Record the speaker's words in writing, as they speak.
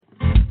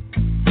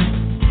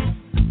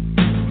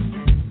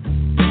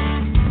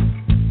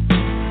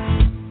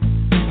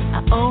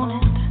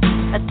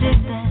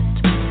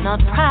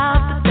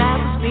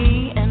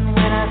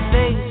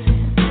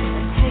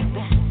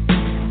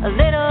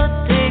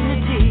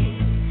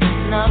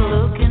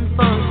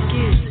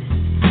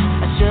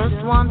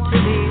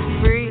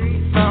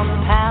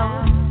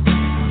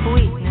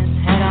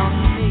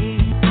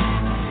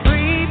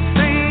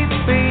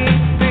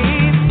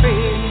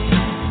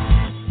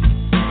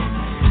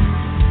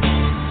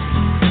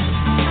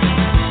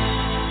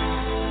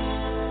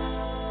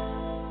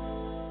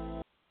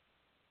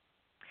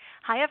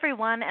Hi,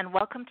 everyone, and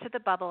welcome to the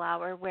Bubble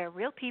Hour, where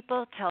real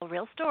people tell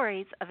real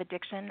stories of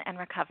addiction and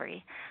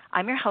recovery.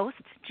 I'm your host,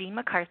 Jean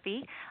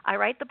McCarthy. I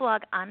write the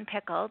blog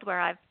Unpickled, where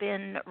I've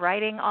been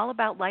writing all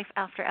about life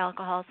after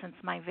alcohol since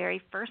my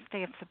very first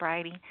day of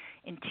sobriety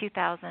in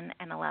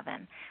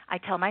 2011. I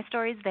tell my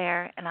stories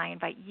there, and I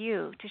invite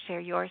you to share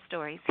your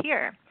stories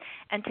here.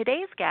 And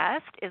today's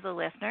guest is a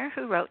listener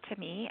who wrote to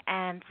me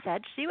and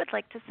said she would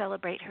like to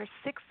celebrate her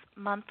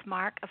 6-month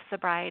mark of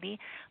sobriety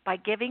by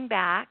giving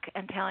back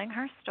and telling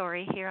her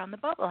story here on the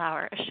Bubble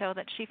Hour, a show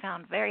that she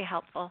found very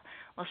helpful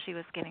while she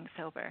was getting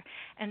sober.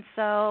 And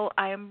so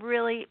I am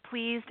really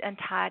pleased and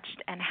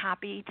touched and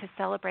happy to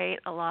celebrate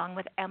along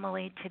with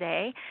Emily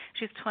today.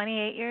 She's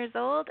 28 years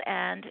old,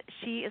 and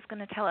she is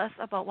going to tell us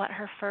about what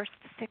her first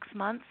 6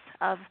 months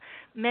of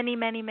many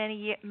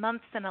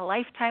months and a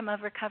lifetime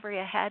of recovery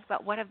ahead,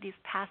 but what have these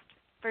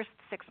first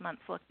 6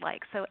 months looked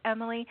like. So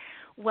Emily,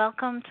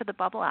 welcome to the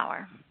Bubble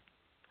Hour.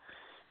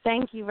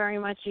 Thank you very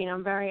much, Jean.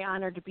 I'm very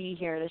honored to be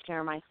here to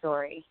share my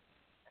story.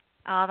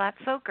 Oh, that's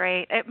so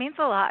great. It means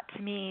a lot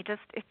to me.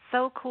 It's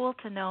so cool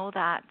to know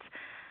that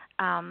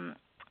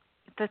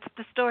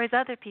the stories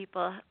other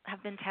people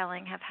have been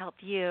telling have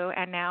helped you,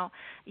 and now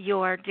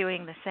you're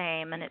doing the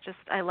same. And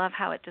I love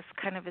how it just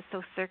kind of is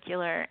so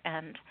circular,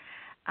 and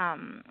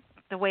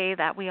the way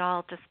that we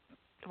all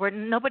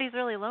nobody's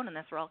really alone in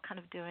this. We're all kind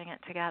of doing it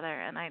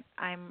together, and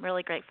I'm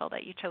really grateful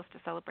that you chose to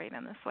celebrate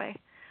in this way.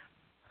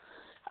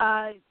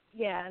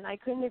 Yeah, and I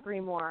couldn't agree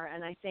more.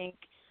 And I think,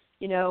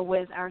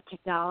 with our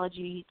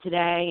technology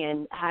today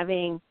and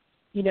having,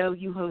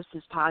 you host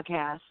this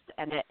podcast,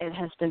 and it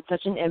has been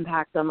such an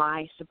impact on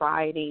my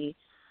sobriety,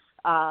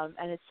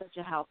 and it's such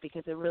a help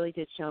because it really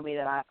did show me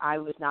that I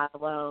was not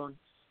alone,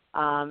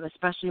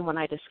 especially when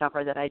I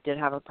discovered that I did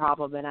have a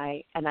problem and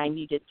I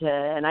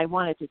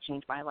wanted to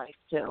change my life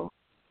too.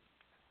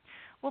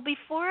 Well,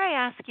 before I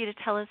ask you to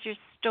tell us your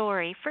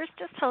story, first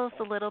just tell us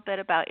a little bit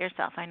about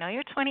yourself. I know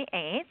you're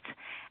 28,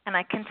 and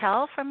I can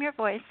tell from your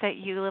voice that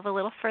you live a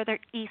little further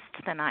east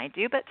than I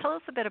do, but tell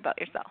us a bit about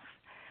yourself.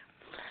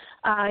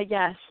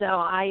 Yes, so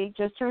I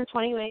just turned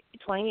 28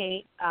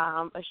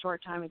 a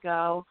short time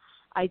ago.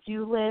 I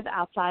do live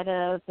outside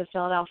of the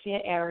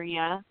Philadelphia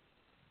area.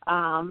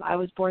 I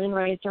was born and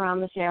raised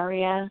around this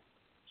area.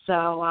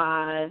 So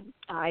I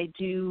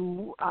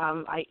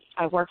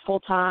work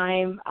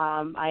full-time.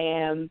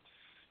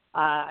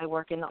 I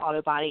work in the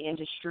auto body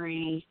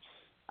industry.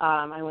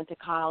 I went to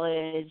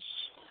college.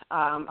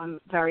 I'm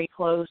very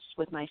close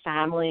with my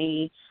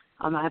family.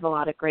 I have a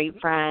lot of great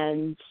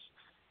friends,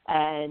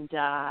 and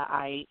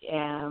I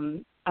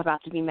am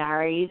about to be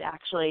married.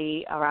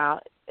 Actually,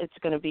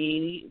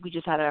 we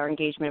just had our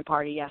engagement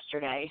party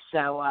yesterday,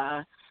 so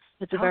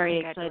it's a very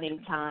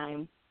exciting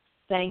time.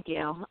 Thank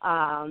you.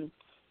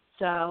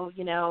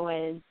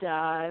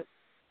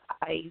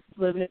 I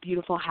live in a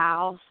beautiful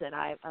house, and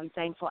I'm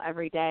thankful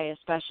every day,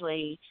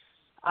 especially,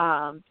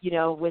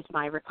 with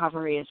my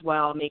recovery as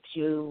well. It makes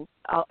you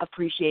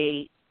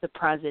appreciate the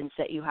presence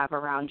that you have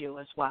around you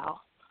as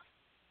well.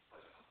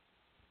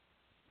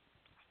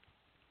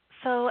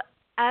 So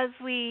as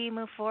we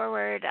move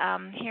forward,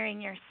 hearing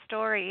your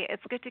story,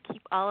 it's good to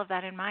keep all of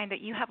that in mind,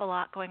 that you have a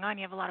lot going on.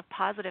 You have a lot of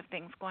positive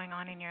things going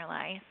on in your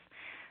life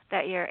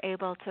that you're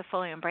able to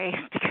fully embrace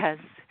because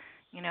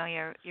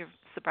your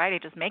sobriety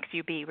just makes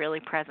you be really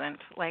present,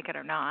 like it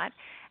or not.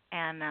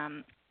 And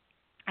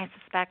I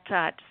suspect,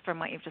 just from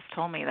what you've just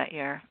told me, that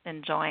you're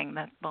enjoying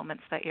the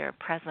moments that you're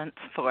present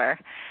for.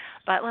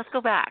 But let's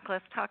go back.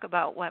 Let's talk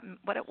about what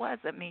it was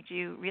that made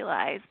you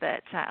realize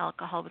that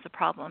alcohol was a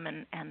problem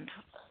and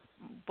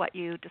what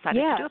you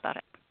decided to do about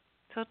it.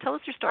 So tell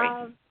us your story.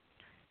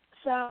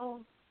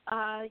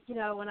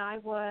 When I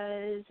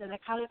was, and I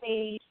kind of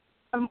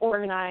I'm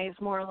organized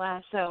more or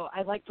less, so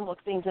I like to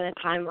look things in a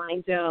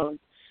timeline zone,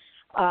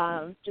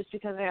 just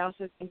because I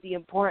also think the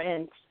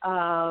importance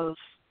of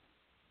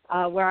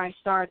where I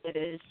started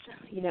is,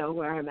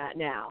 where I'm at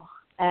now.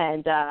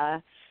 And,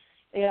 I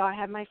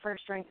had my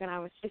first drink when I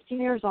was 15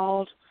 years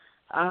old.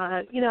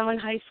 In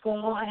high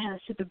school, I had a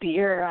sip of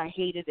beer. I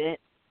hated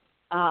it.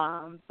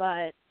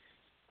 But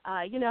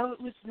it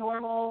was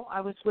normal.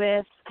 I would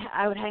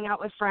hang out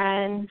with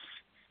friends.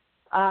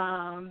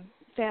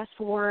 Fast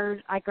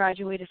forward, I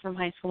graduated from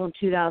high school in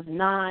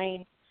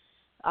 2009.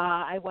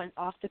 I went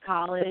off to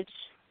college.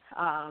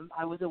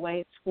 I was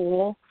away at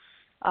school.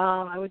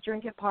 I would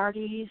drink at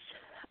parties.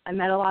 I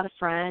met a lot of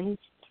friends.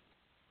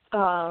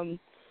 On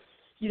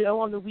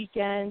the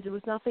weekends, it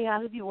was nothing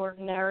out of the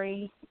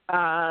ordinary.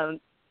 I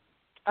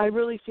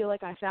really feel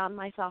like I found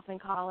myself in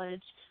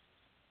college.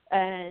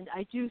 And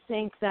I do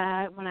think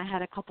that when I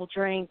had a couple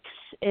drinks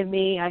in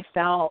me, I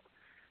felt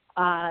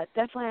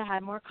definitely I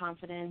had more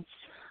confidence.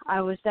 I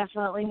was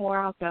definitely more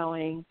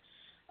outgoing,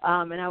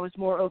 and I was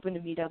more open to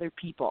meet other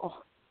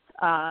people.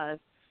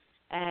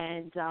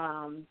 In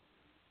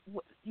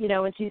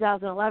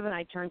 2011,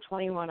 I turned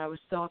 21. I was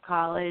still in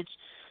college.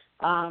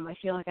 I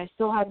feel like I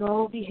still had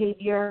normal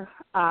behavior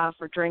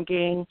for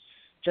drinking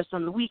just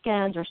on the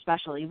weekends or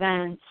special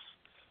events.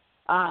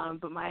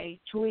 But my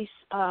choice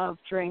of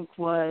drink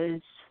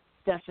was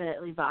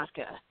definitely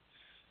vodka.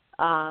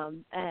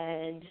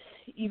 And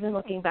even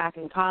looking back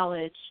in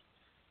college,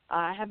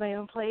 I had my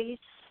own place.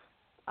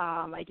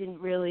 I didn't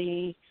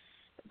really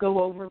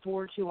go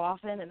overboard too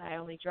often, and I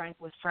only drank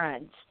with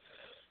friends.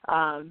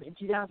 In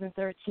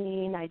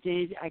 2013,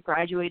 I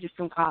graduated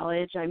from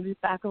college. I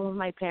moved back home with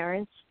my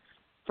parents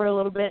for a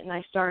little bit, and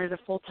I started a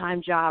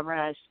full-time job right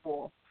out of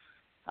school.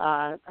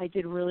 I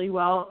did really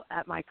well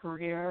at my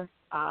career.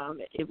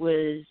 It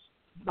was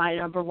my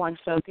number one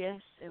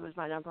focus. It was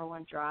my number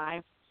one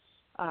drive.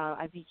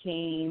 I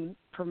became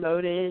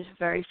promoted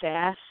very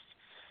fast,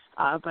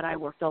 but I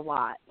worked a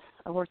lot.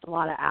 I worked a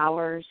lot of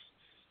hours.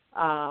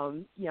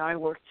 I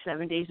worked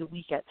 7 days a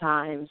week at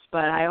times,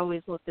 but I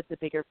always looked at the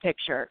bigger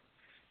picture,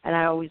 and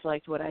I always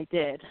liked what I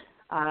did.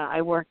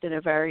 I worked in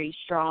a very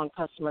strong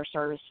customer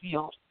service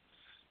field.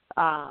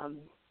 And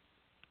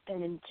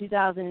in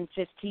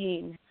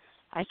 2015,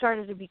 I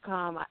started to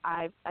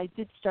I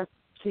did start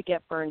to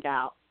get burned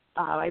out.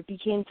 I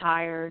became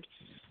tired.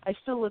 I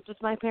still lived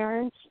with my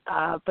parents,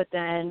 but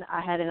then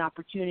I had an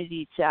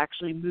opportunity to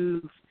actually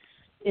move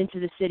into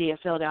the city of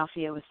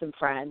Philadelphia with some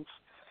friends.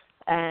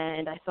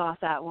 And I thought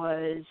that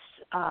was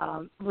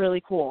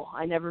really cool.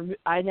 I never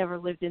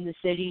lived in the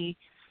city.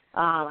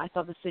 I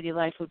thought the city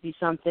life would be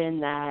something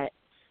that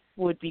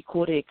would be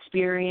cool to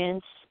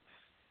experience.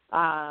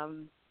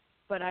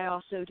 But I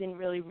also didn't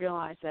really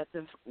realize that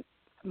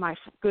my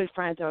good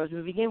friends I was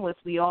moving in with,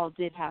 we all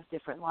did have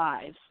different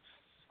lives.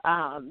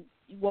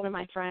 One of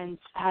my friends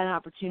had an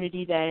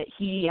opportunity that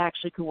he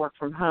actually could work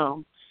from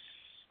home.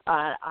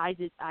 I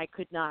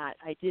could not.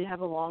 I did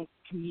have a long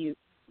commute.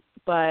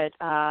 But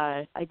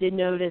I did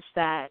notice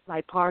that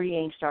my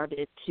partying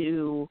started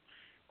to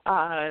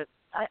I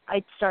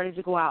started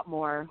to go out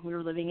more. We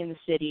were living in the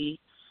city,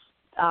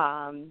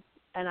 and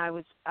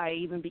I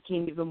even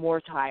became even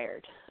more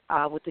tired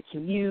with the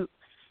commute,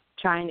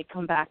 trying to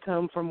come back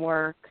home from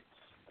work,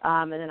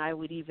 and then I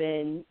would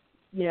even,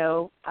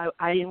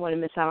 I didn't want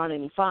to miss out on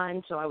any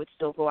fun, so I would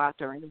still go out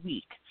during the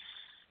week.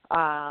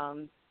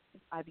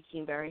 I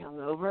became very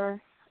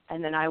hungover,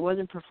 and then I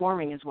wasn't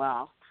performing as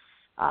well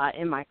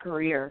in my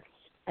career.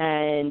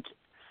 And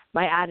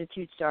my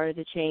attitude started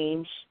to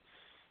change,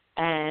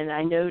 and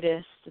I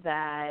noticed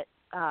that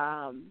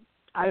I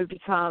would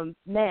become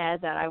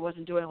mad that I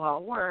wasn't doing well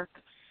at work,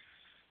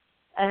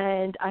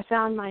 and I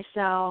found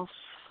myself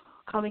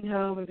coming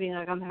home and being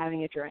like, I'm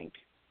having a drink.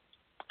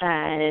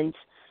 And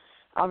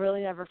I'll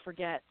really never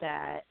forget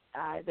that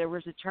there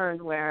was a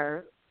turn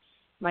where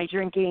my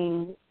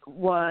drinking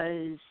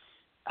was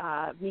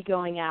me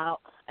going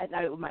out at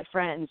night with my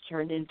friends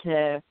turned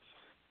into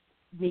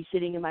me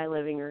sitting in my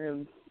living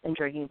room and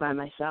drinking by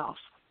myself.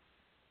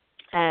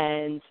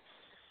 And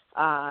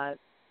I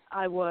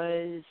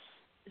was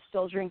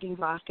still drinking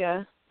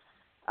vodka,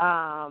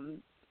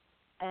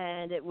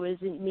 and it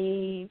wasn't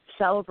me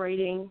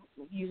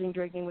using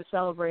drinking was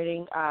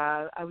celebrating.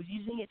 I was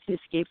using it to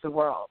escape the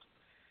world.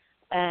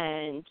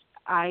 And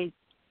I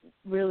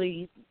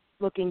really,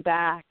 looking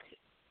back,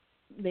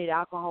 made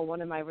alcohol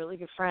one of my really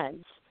good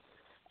friends,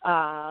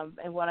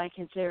 and what I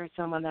considered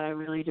someone that I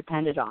really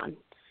depended on.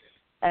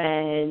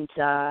 And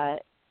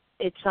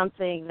it's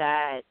something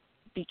that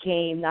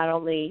became not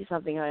only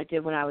something that I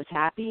did when I was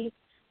happy,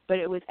 but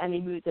it was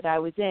any mood that I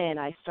was in.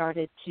 I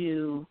started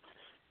to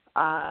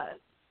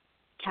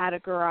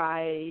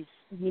categorize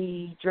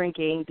me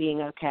drinking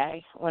being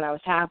okay. When I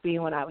was happy,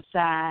 when I was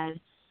sad,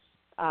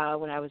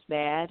 when I was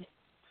mad.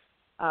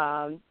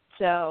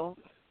 So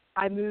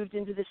I moved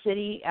into the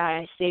city.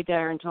 I stayed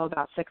there until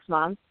about 6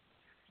 months.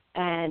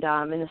 And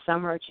in the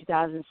summer of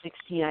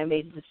 2016, I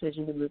made the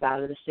decision to move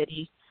out of the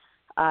city,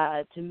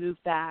 to move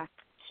back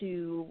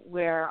to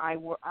where I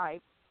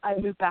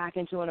moved back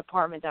into an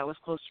apartment that was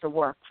closer to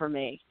work for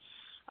me,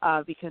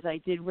 because I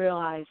did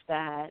realize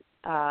that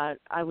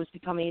I was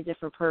becoming a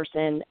different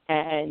person,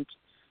 and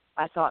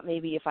I thought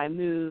maybe if I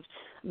moved,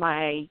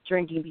 my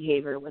drinking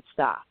behavior would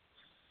stop.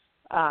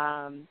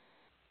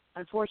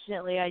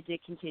 Unfortunately, I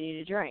did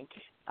continue to drink.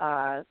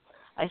 I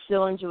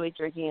still enjoyed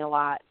drinking a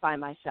lot by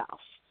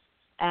myself,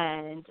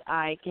 and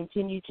I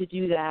continued to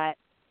do that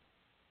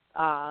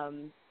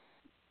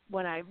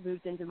when I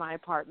moved into my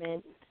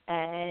apartment,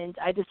 and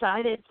I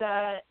decided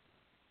that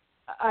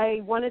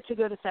I wanted to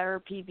go to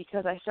therapy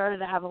because I started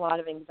to have a lot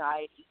of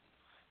anxiety.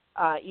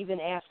 Even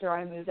after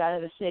I moved out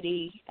of the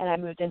city and I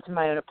moved into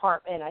my own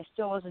apartment, I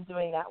still wasn't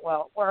doing that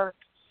well at work.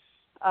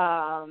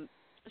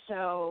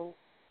 So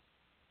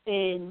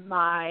when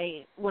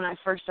I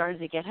first started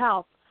to get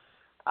help,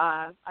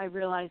 I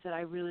realized that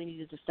I really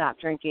needed to stop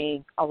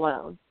drinking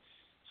alone.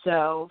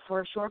 So for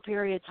a short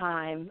period of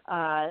time,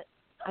 I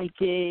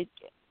did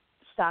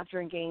stop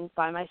drinking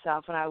by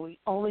myself, and I would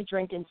only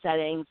drink in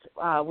settings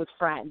with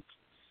friends.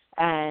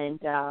 And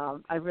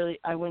I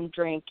wouldn't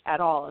drink at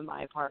all in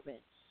my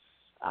apartment.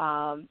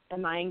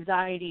 And my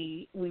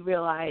anxiety, we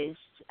realized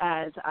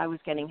as I was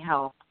getting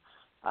help,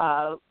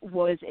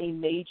 was a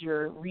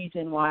major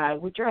reason why I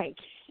would drink.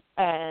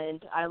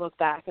 And I look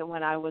back at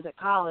when I was at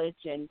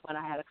college and when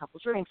I had a couple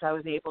drinks, I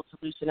was able to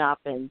loosen up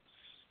and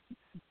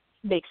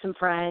make some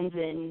friends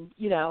and,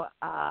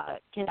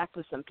 connect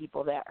with some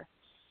people there.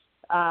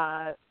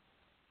 That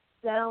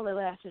only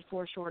lasted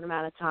for a short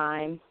amount of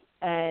time.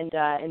 And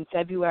in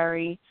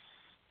February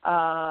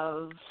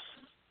of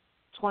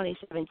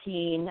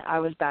 2017, I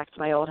was back to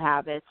my old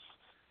habits.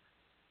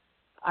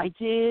 I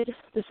did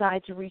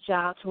decide to reach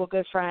out to a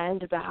good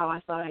friend about how I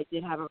thought I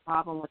did have a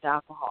problem with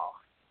alcohol.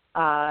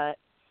 I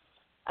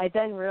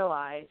then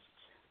realized,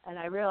 and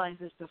I realized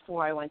this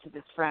before I went to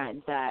this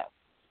friend, that,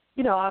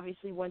 you know,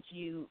 obviously once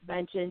you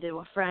mention to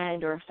a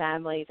friend or a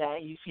family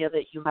that you feel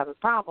that you have a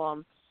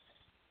problem,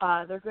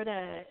 they're going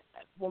to,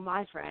 well,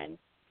 my friend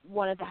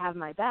wanted to have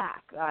my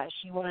back.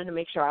 She wanted to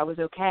make sure I was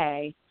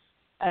okay.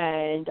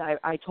 And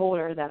I told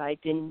her that I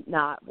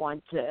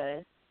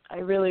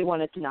really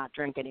wanted to not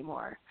drink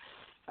anymore.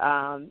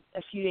 A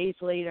few days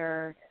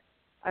later,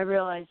 I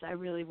realized I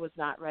really was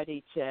not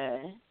ready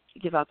to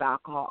give up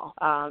alcohol.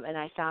 And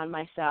I found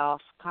myself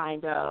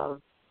kind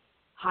of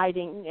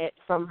hiding it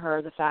from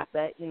her, the fact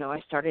that, you know, I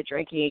started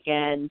drinking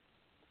again.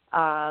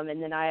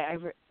 And then I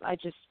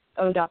just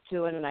owned up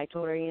to it, and I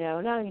told her,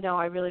 no,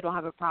 I really don't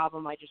have a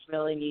problem. I just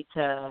really need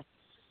to,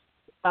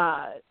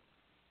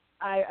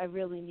 I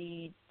really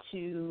need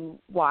to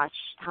watch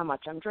how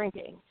much I'm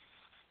drinking.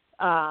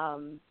 I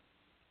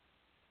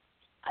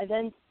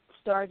then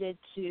started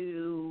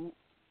to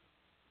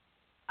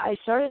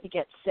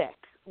get sick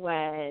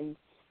when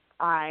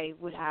I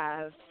would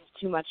have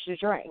too much to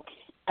drink,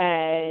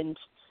 and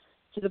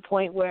to the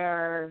point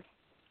where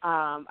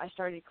I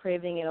started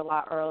craving it a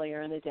lot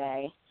earlier in the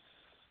day.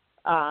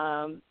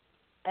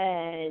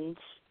 And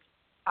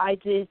I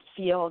did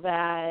feel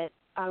that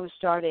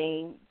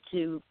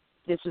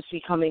this was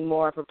becoming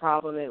more of a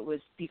problem. It was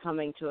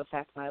becoming to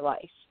affect my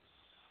life.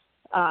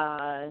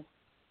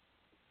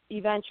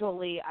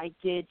 Eventually, I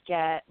did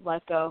get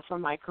let go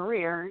from my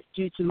career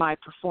due to my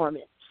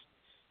performance.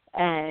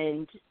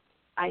 And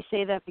I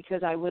say that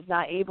because I was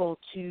not able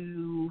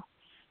to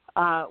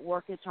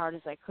work as hard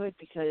as I could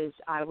because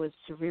I was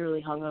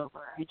severely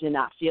hungover. I did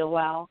not feel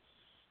well.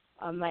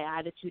 My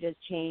attitude has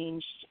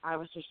changed. I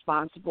was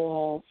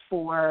responsible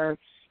for,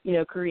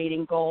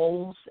 creating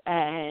goals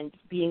and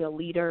being a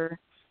leader,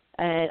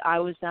 and I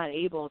was not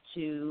able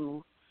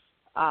to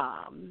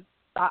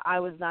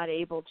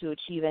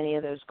achieve any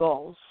of those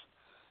goals.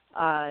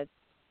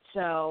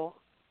 So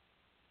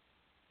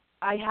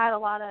I had a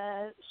lot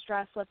of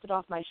stress lifted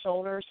off my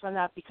shoulders from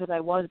that because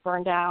I was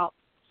burned out,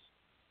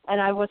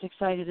 and I was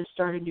excited to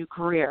start a new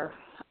career.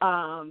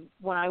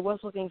 When I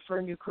was looking for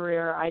a new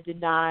career, I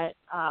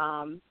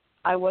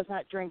was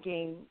not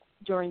drinking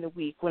during the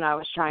week when I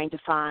was trying to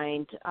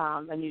find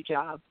a new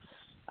job.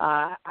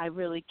 I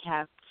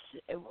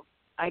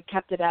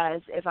kept it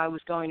as if I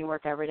was going to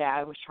work every day,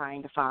 I was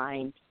trying to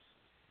find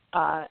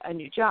a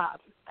new job.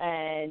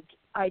 And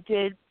I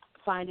did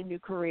find a new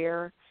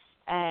career,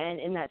 and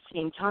in that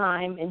same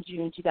time, in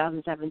June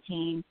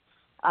 2017,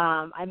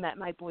 I met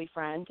my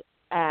boyfriend,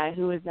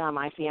 who is now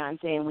my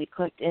fiance, and we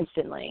clicked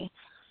instantly.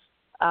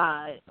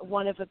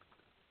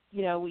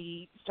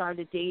 We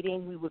started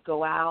dating. We would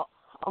go out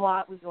a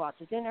lot. We'd go out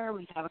to dinner.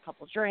 We'd have a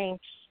couple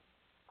drinks.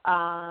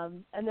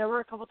 And there were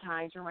a couple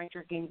times where my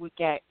drinking would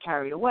get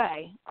carried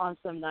away on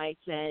some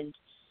nights, and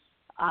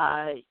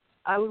I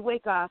would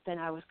wake up and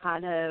I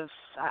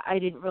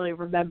didn't really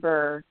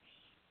remember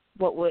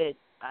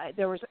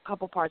there was a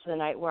couple parts of the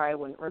night where I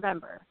wouldn't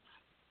remember.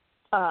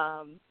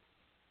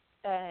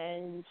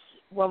 And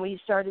when we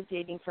started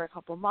dating for a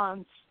couple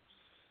months,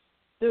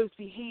 those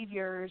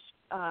behaviors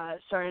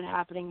started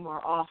happening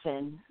more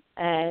often,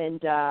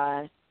 and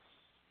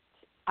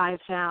I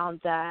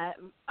found that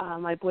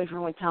my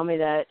boyfriend would tell me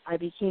that I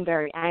became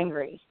very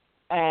angry,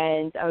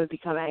 and I would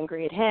become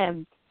angry at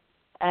him,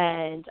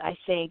 and I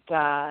think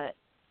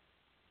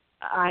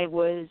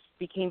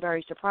became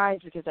very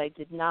surprised because I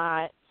did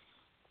not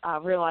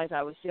realize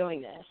I was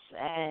doing this,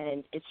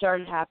 and it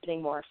started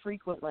happening more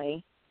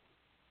frequently.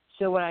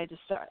 So what I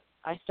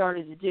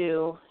started to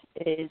do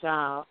is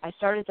I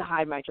started to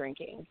hide my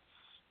drinking,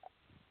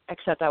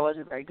 except I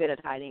wasn't very good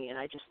at hiding it.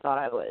 I just thought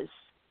I was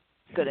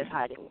good at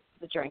hiding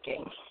the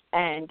drinking.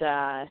 And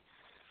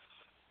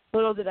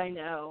little did I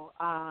know,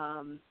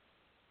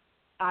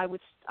 I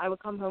would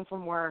come home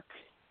from work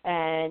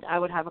and I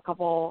would have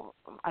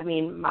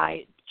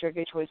my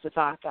drinking choice was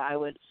vodka. I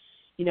would,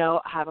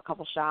 have a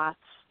couple shots,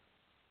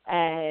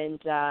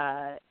 and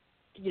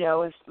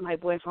if my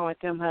boyfriend would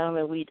come home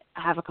and we'd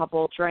have a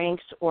couple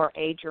drinks or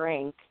a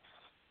drink,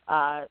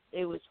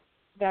 it was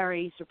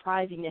very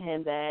surprising to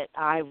him that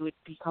I would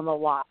become a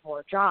lot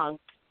more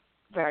drunk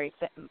very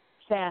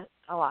fast,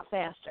 a lot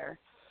faster.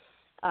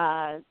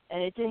 And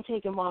it didn't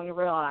take him long to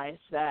realize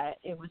that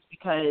it was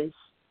because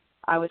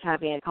I was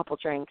having a couple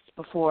drinks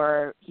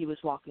before he was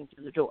walking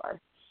through the door.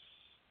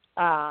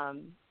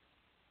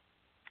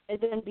 It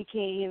then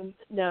became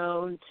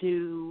known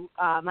to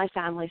my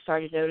family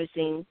started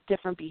noticing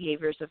different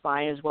behaviors of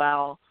mine as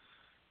well.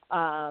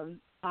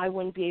 I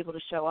wouldn't be able to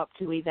show up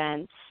to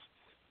events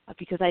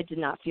because I did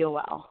not feel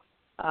well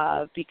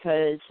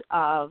because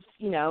of,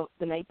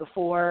 the night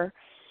before,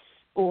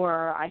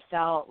 or I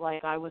felt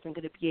like I wasn't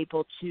going to be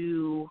able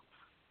to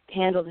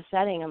handle the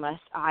setting unless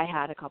I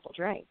had a couple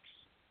drinks.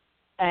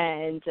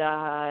 And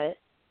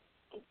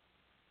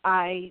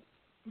I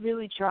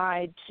really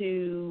tried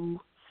to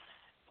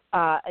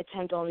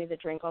attempt only to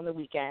drink on the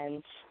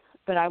weekends,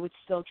 but I would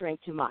still drink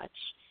too much.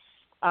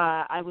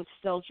 I would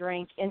still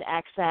drink in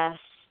excess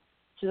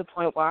to the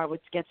point where I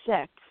would get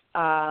sick.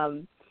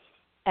 And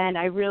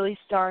I really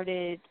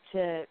started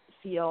to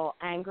feel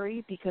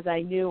angry because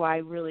I knew I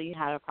really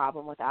had a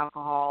problem with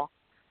alcohol,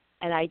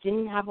 and I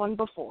didn't have one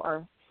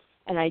before,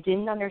 and I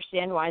didn't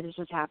understand why this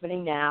was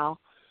happening now,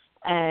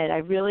 and I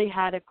really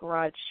had a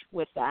grudge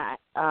with that.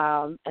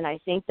 And I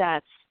think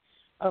that's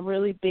a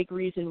really big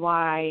reason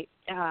why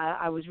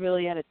I was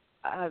really at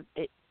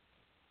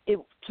it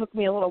took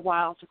me a little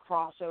while to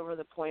cross over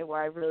the point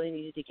where I really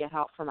needed to get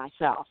help for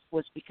myself,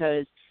 was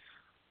because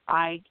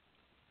I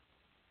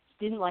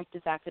didn't like the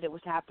fact that it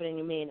was happening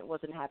to me and it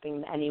wasn't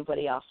happening to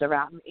anybody else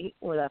around me,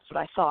 or that's what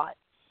I thought.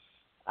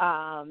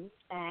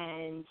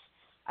 And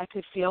I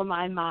could feel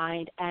my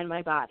mind and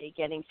my body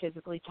getting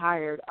physically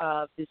tired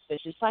of this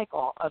vicious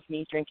cycle of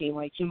me drinking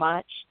way too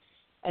much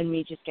and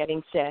me just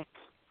getting sick,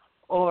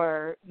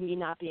 or me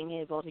not being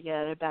able to get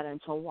out of bed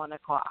until 1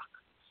 o'clock.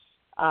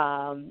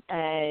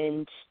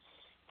 And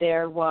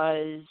there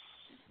was,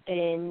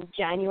 in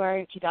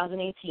January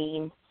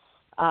 2018,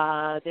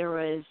 there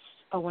was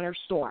a winter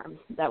storm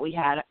that we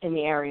had in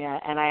the area,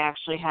 and I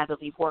actually had to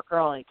leave work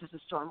early because the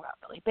storm got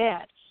really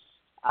bad.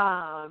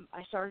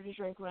 I started to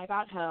drink when I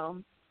got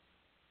home.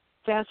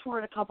 Fast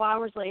forward a couple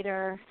hours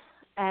later,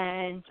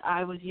 and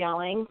I was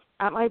yelling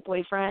at my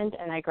boyfriend,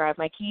 and I grabbed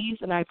my keys,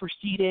 and I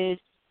proceeded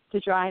to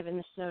drive in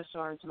the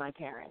snowstorm to my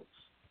parents.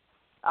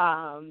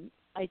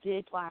 I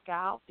did black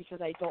out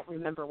because I don't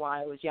remember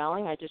why I was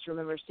yelling. I just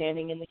remember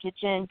standing in the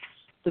kitchen.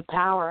 The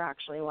power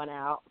actually went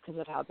out because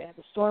of how bad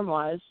the storm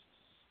was.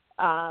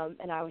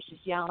 And I was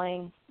just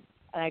yelling,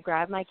 and I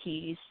grabbed my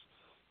keys.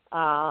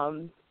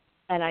 And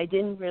I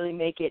didn't really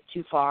make it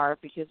too far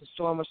because the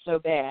storm was so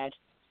bad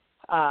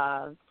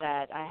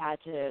that I had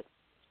to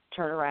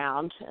turn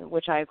around,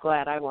 which I'm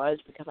glad I was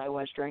because I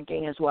was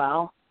drinking as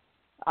well.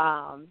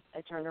 I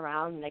turned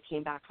around and I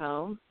came back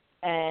home,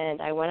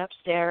 and I went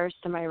upstairs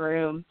to my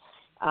room,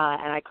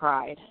 and I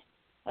cried.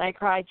 And I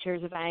cried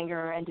tears of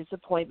anger and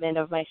disappointment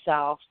of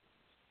myself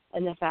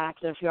and the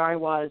fact of who I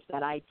was,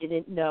 that I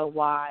didn't know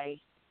why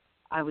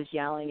I was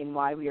yelling and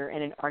why we were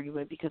in an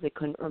argument, because I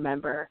couldn't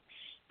remember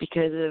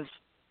because of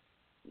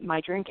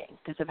my drinking,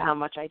 because of how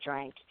much I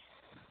drank.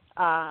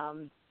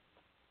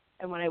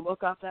 And when I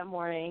woke up that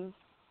morning,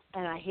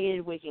 and I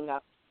hated waking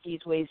up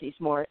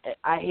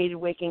I hated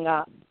waking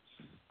up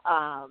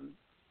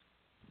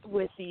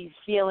with these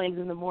feelings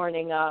in the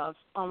morning of,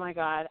 oh my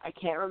God, I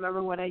can't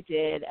remember what I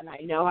did, and I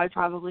know I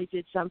probably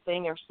did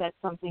something or said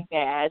something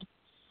bad,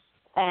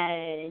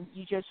 and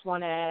you just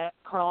want to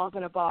curl up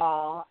in a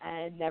ball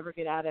and never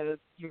get out of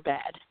your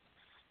bed.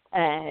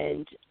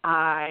 And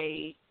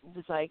I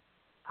was like,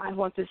 I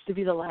want this to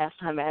be the last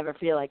time I ever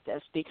feel like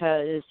this,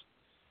 because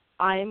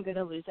I am going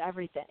to lose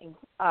everything.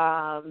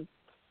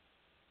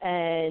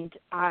 And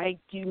I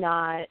do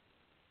not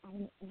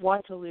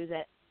want to lose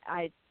it.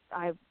 I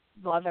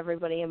love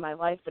everybody in my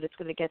life, but it's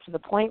going to get to the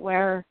point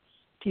where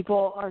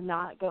people are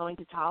not going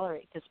to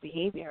tolerate this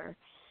behavior.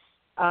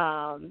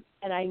 And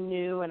I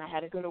knew, and I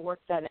had to go to work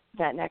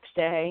that next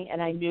day,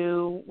 and I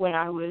knew when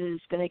I was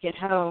going to get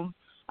home,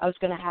 I was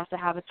going to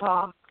have a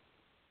talk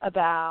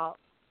about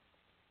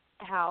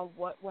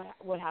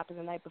what happened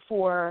the night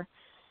before,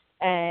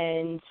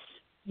 and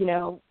you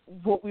know,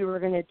 what we were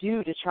going to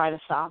do to try to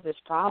solve this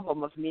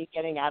problem of me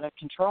getting out of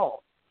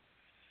control.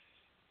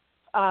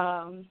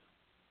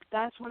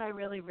 That's when I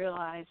really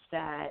realized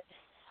that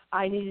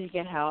I needed to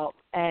get help,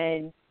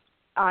 and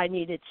I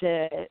needed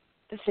to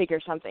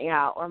figure something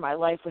out, or my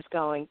life was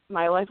going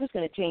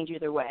to change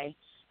either way.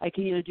 I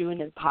can either do it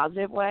in a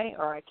positive way,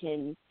 or I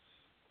can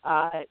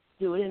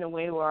do it in a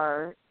way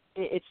where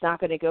it's not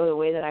going to go the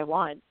way that I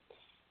want.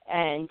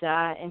 And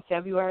in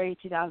February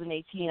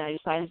 2018, I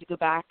decided to go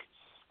back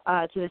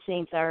to the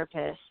same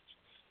therapist.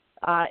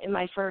 In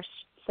my first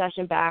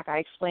session back, I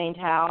explained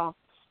how,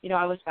 you know,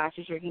 I was back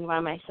to drinking by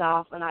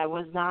myself, and I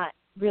was not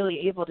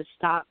really able to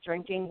stop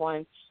drinking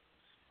once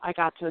I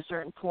got to a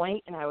certain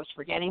point, and I was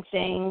forgetting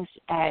things.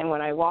 And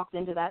when I walked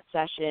into that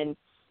session,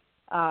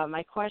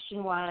 my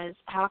question was,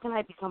 how can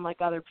I become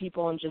like other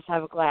people and just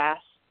have a glass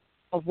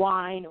of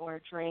wine or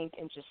a drink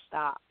and just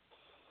stop?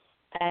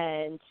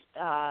 And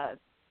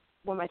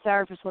when my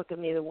therapist looked at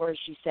me, the words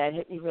she said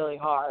hit me really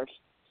hard.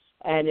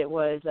 And it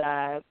was,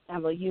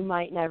 Emily, you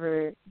might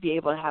never be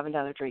able to have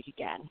another drink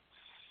again.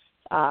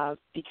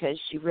 Because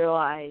she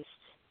realized,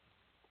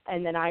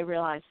 and then I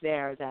realized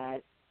there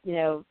that, you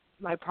know,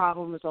 my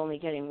problem was only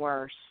getting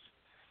worse.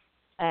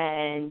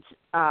 And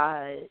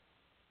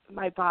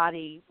my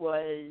body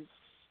was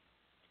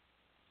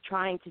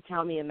trying to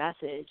tell me a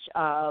message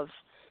of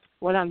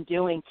what I'm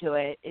doing to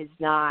it is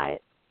not,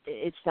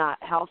 it's not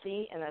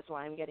healthy, and that's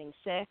why I'm getting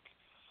sick.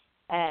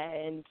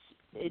 And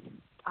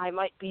I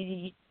might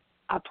be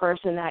a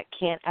person that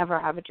can't ever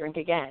have a drink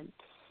again.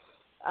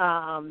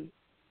 And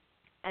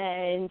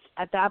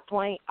at that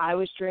point, I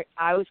was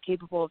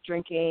capable of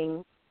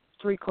drinking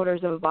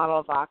 3/4 of a bottle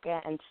of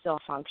vodka and still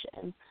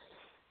function.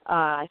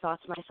 I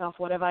thought to myself,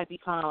 what have I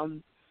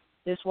become?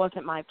 This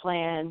wasn't my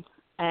plan,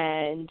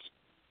 and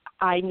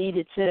I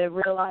needed to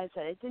realize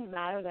that it didn't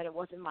matter that it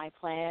wasn't my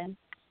plan.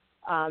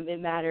 It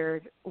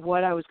mattered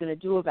what I was going to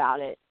do about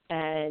it.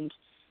 And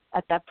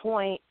at that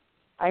point,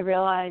 I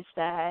realized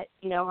that,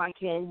 I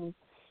can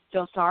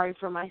feel sorry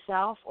for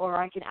myself, or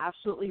I can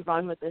absolutely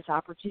run with this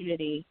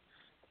opportunity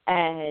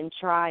and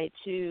try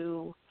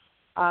to,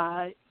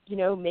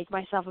 make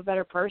myself a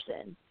better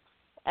person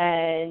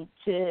and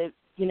to,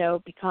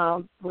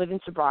 live in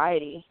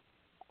sobriety.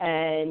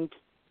 And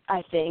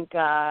I think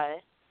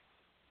I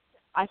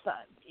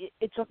thought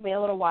it took me a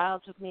little while.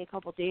 It took me a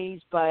couple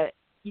days, but,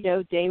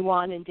 day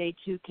 1 and day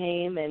 2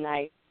 came, and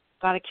I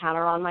got a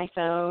counter on my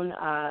phone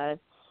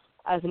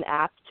as an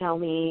app to tell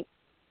me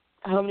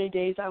how many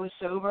days I was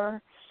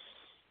sober.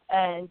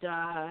 And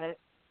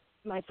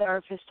my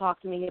therapist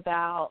talked to me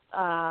about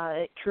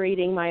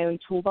creating my own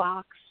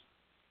toolbox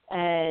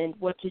and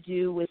what to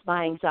do with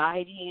my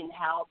anxiety, and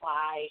how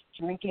my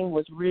drinking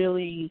was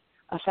really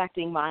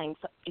affecting my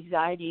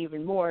anxiety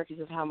even more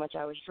because of how much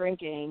I was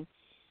drinking,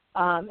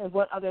 and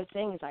what other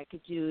things I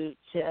could do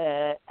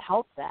to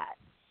help that.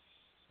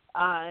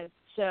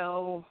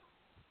 So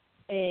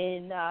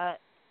in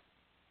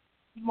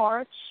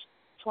March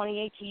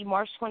 2018,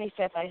 March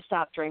 25th, I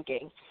stopped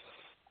drinking.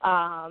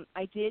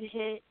 I did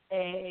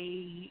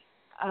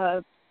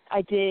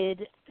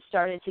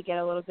started to get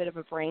a little bit of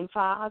a brain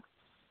fog,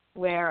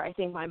 where I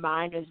think my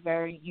mind was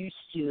very used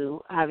to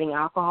having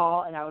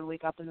alcohol, and I would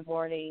wake up in the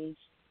mornings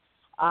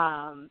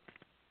kind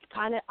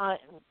of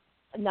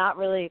not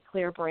really a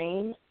clear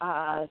brain,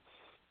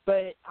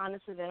 but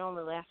honestly that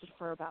only lasted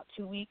for about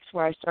 2 weeks,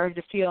 where I started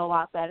to feel a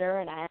lot better,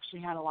 and I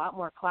actually had a lot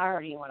more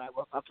clarity when I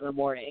woke up in the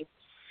morning.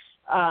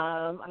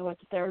 I went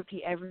to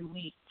therapy every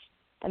week,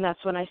 and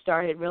that's when I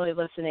started really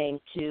listening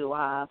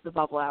to the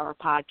Bubble Hour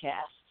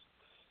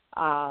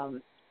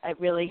podcast. It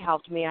really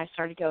helped me. I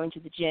started going to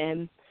the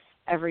gym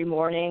every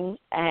morning,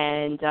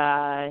 and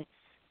the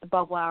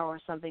Bubble Hour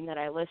was something that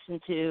I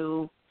listened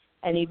to,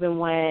 and even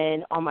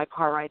when on my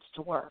car rides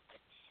to work.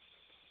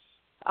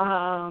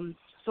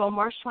 So on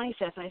March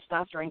 25th, I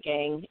stopped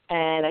drinking,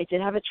 and I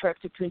did have a trip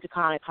to Punta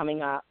Cana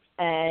coming up,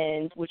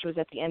 and which was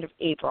at the end of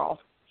April.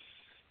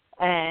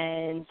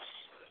 And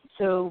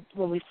so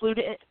when we flew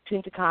to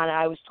Punta Cana,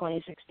 I was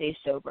 26 days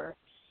sober.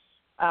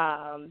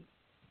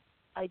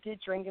 I did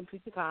drink in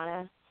Punta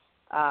Cana.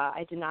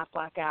 I did not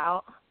black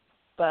out,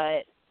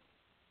 but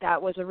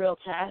that was a real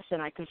test,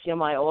 and I could feel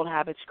my old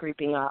habits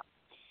creeping up.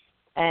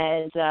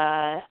 And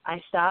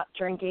I stopped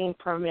drinking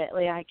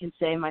permanently. I can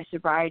say my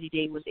sobriety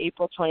date was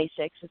April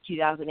 26th of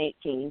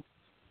 2018.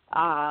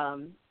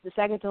 The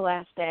second to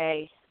last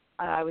day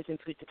I was in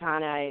Punta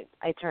Cana,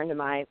 I turned to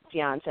my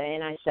fiance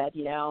and I said,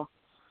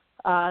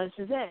 this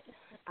is it.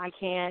 I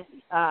can't,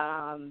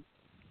 I'm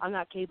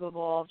not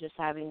capable of just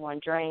having one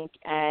drink,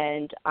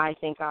 and I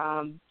think,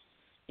 I'm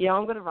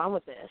going to run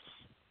with this.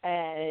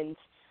 And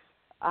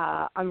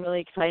I'm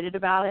really excited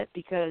about it,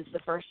 because the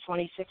first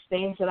 26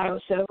 days that I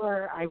was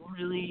sober, I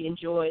really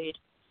enjoyed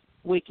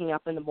waking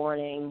up in the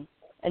morning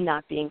and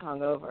not being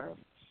hungover.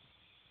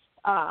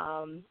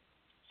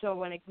 So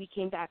when we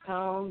came back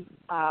home,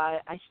 I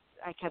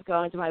kept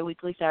going to my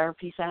weekly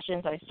therapy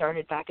sessions. I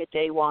started back at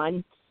day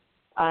 1,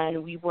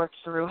 and we worked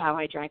through how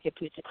I drank at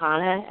Punta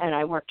Cana, and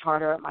I worked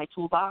harder at my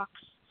toolbox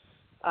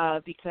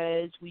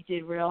because we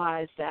did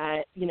realize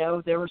that,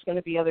 there was going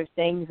to be other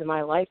things in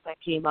my life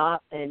that came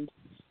up and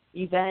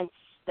events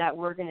that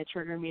were going to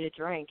trigger me to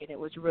drink, and it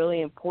was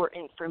really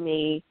important for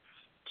me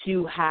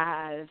to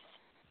have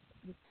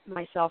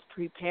myself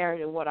prepared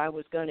in what I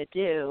was going to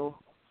do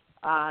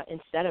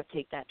instead of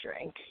take that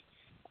drink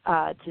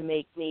to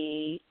make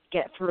me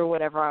get through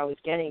whatever I was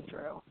getting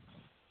through.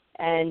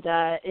 And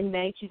in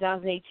May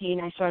 2018,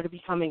 I started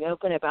becoming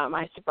open about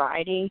my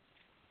sobriety.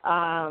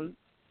 The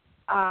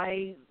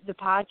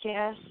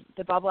podcast,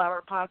 the Bubble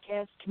Hour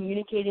podcast,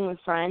 communicating with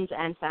friends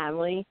and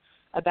family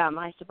about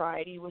my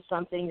sobriety was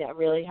something that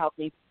really helped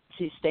me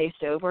to stay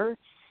sober.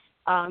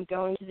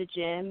 Going to the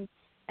gym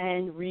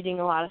and reading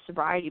a lot of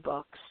sobriety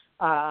books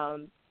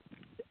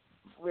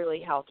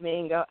really helped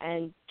me,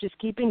 and just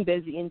keeping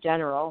busy in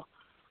general,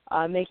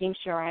 making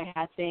sure I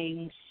had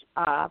things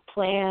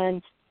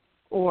planned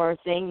or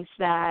things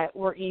that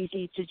were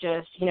easy to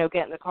just,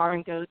 get in the car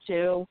and go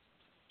to.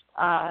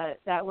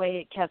 That way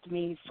it kept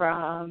me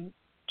from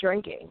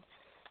drinking.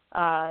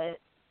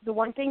 The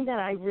one thing that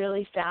I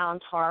really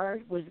found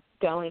hard was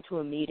going to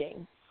a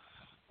meeting.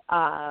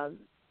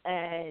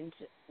 And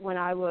when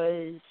I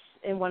was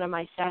in one of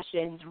my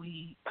sessions,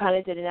 we kind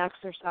of did an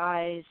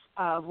exercise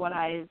of what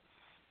I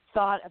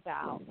thought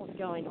about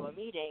going to a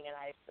meeting. And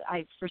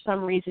I for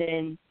some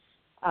reason,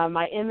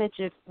 my image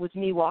was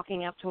me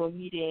walking up to a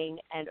meeting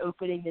and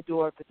opening the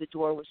door, but the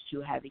door was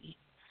too heavy.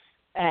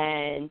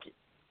 And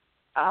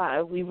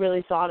we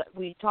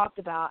talked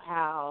about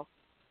how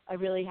I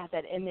really had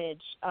that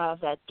image of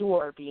that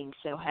door being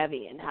so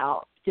heavy and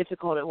how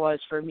difficult it was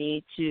for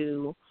me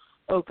to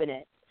open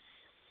it.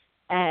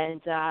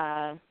 And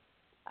I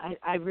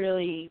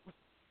really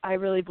I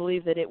really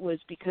believe that it was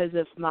because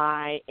of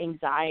my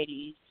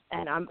anxieties,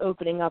 and I'm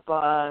opening up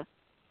a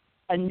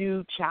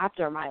new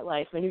chapter in my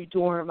life, a new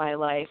door in my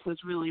life was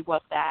really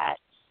what that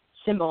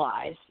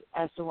symbolized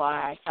as to why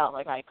I felt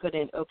like I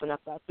couldn't open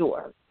up that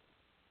door.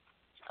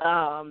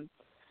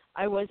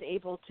 I was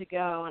able to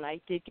go, and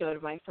I did go to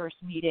my first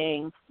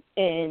meeting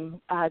in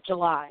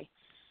July,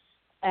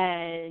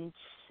 and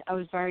I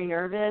was very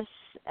nervous,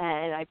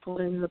 and I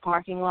pulled into the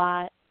parking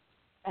lot,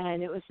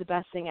 and it was the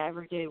best thing I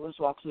ever did was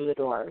walk through the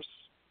doors,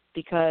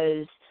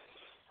 because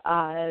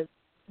I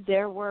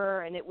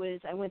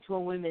went to a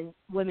women's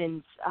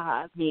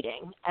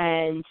meeting,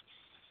 and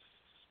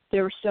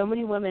there were so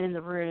many women in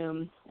the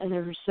room, and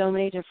there were so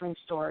many different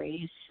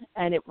stories,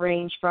 and it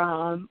ranged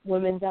from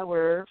women that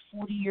were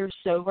 40 years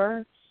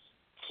sober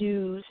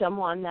to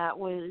someone that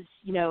was,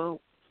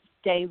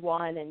 day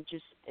one, and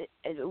just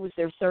it was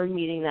their third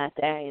meeting that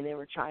day, and they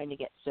were trying to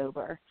get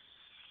sober.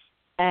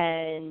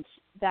 And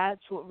that's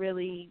what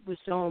really was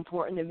so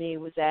important to me,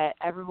 was that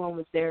everyone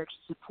was there to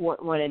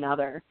support one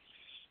another.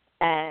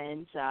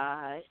 And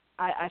I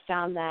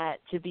found that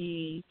to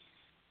be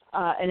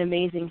an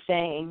amazing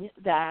thing.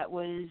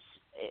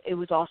 It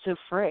was also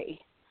free,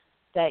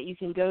 that you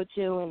can go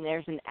to, and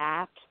there's an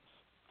app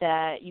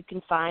that you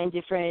can find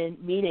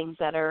different meetings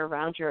that are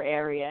around your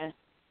area.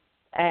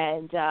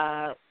 And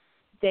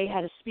they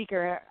had a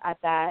speaker at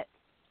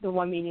the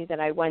one meeting that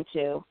I went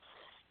to,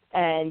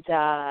 and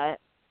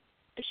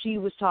she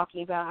was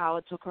talking about how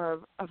it took her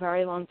a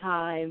very long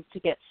time to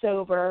get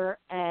sober,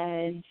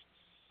 and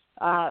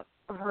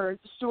her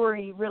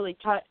story really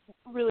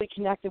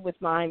connected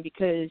with mine,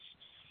 because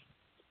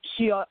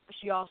she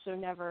also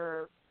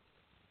never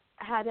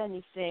had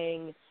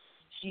anything.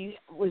 She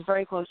was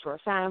very close to her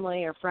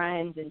family, her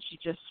friends, and she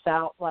just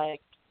felt like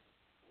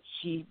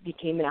she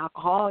became an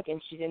alcoholic, and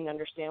she didn't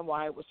understand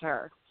why it was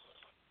her.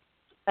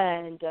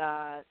 And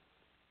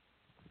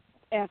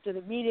after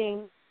the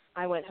meeting,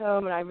 I went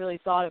home, and I really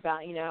thought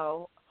about,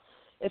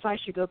 if I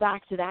should go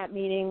back to that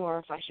meeting or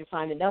if I should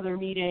find another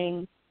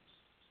meeting,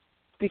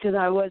 because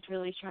I was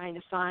really trying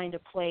to find a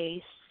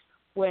place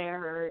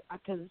where,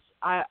 because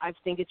I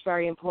think it's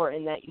very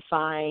important that you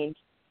find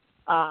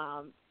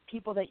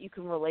people that you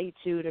can relate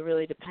to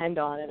really depend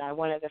on, and I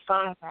wanted to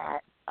find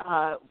that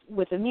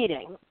with a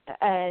meeting.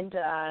 And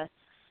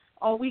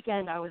all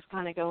weekend I was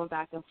kind of going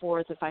back and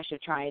forth if I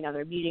should try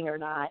another meeting or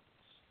not.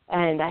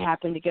 And I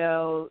happened to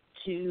go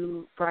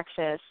to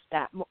breakfast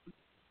that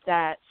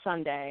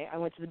Sunday. I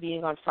went to the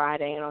meeting on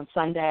Friday, and on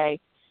Sunday,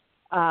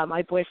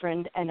 my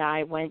boyfriend and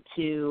I went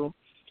to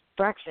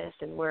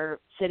breakfast, and we're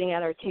sitting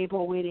at our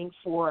table waiting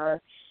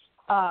for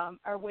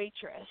our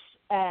waitress.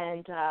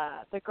 And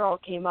the girl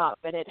came up,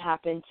 and it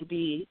happened to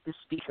be the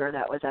speaker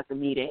that was at the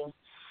meeting.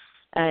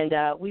 And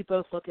we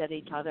both looked at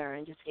each other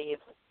and just gave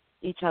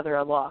each other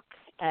a look.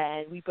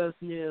 And we both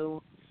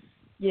knew,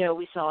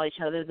 we saw each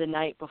other the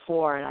night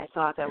before, and I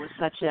thought that was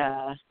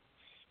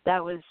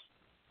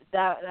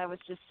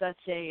just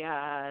such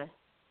a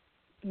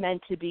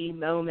meant to be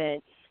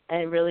moment,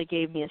 and it really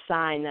gave me a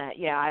sign that,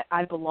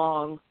 I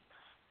belong.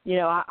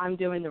 I'm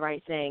doing the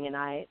right thing, and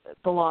I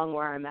belong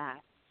where I'm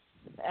at.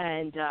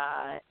 And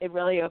it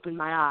really opened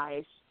my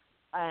eyes.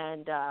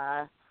 And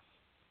I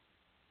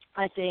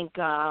think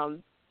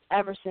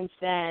ever since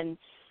then,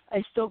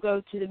 I still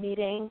go to the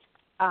meeting,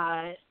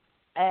 and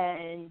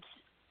I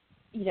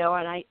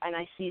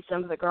see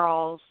some of the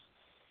girls.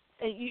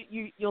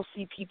 You'll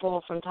see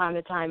people from time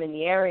to time in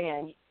the area,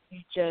 and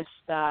you just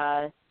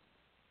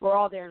we're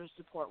all there to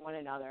support one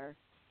another.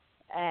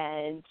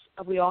 And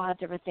we all have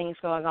different things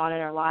going on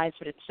in our lives,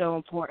 but it's so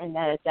important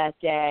that that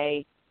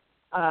day,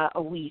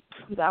 a week,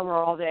 that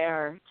we're all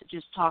there to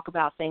just talk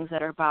about things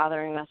that are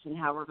bothering us and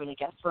how we're going to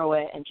get through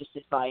it, and just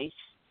advice.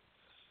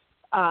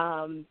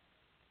 And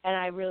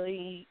I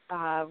really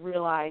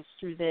realized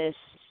through this,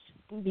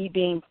 me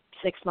being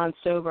 6 months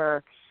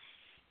sober,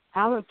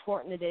 how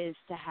important it is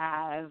to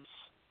have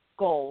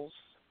goals.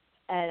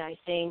 And I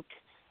think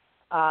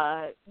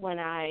when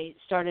I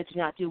started to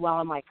not do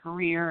well in my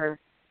career,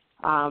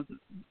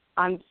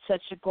 I'm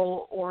such a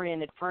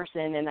goal-oriented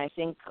person, and I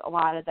think a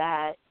lot of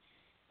that,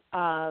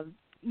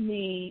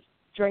 me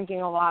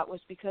drinking a lot,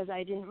 was because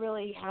I didn't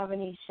really have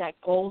any set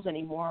goals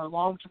anymore,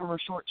 long-term or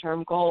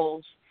short-term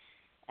goals.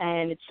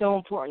 And it's so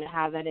important to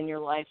have that in your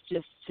life,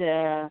 just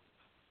to,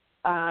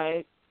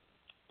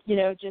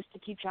 just to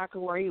keep track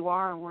of where you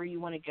are and where you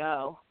want to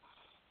go.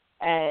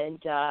 And,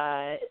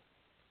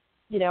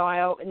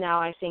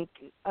 I think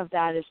of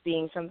that as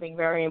being something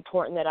very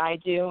important that I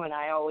do, and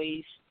I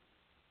always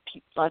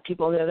let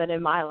people know that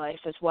in my life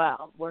as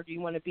well. Where do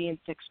you want to be in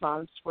 6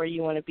 months? Where do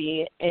you want to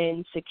be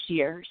in 6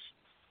 years?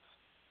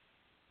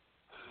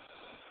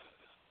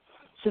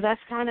 So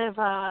that's kind of,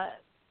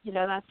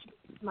 that's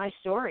my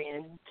story.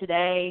 And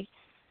today,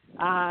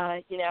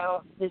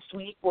 this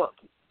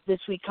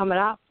week coming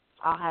up,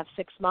 I'll have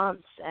 6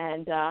 months,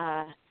 and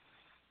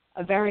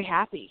I'm very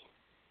happy.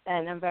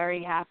 And I'm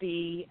very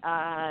happy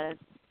that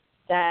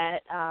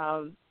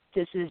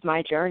this is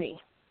my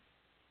journey.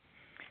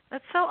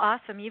 That's so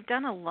awesome. You've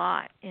done a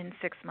lot in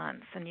 6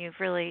 months, and you've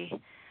really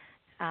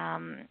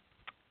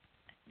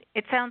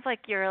it sounds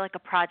like you're like a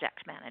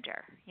project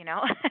manager,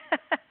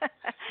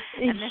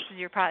 and this is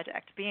your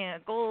project, being a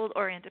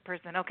goal-oriented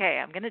person.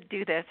 Okay, I'm going to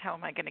do this. How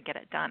am I going to get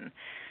it done?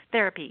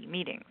 Therapy,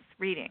 meetings,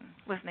 reading,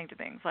 listening to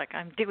things. Like,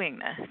 I'm doing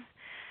this.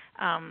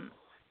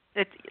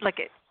 It's like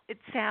it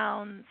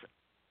sounds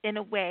in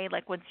a way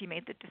like once you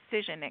made the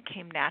decision, it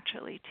came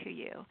naturally to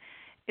you.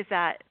 Is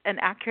that an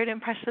accurate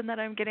impression that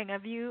I'm getting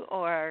of you,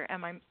 or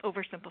am I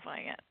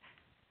oversimplifying it?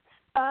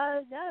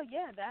 No,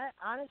 yeah, that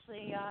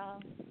honestly,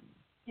 and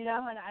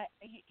I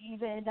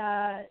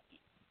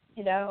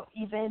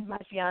even my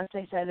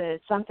fiance said that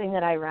it's something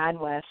that I ran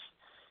with,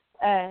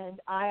 and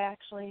I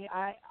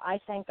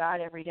thank God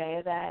every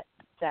day that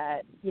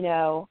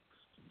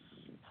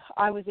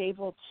I was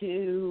able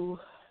to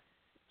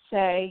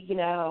say,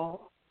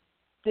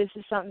 this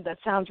is something that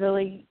sounds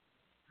really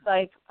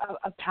like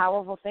a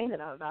powerful thing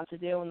that I'm about to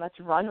do, and let's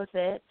run with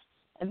it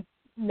and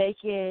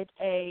make it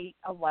a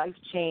life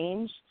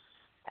change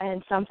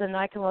and something that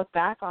I can look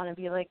back on and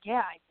be like,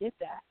 yeah, I did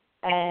that.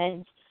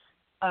 And,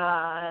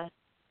 I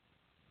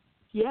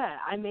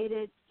made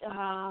it,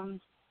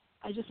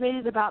 I just made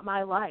it about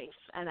my life.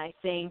 And I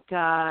think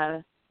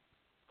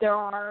there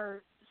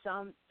are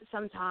some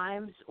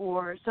times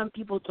or some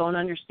people don't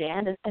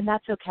understand, and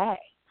that's okay.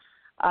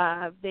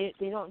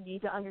 They don't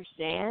need to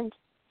understand,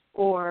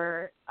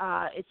 or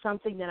it's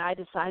something that I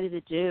decided to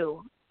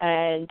do.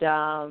 And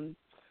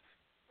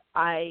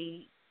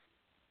I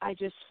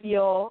just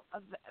feel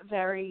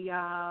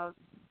I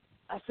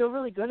feel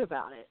really good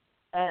about it.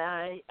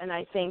 And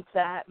I think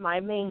that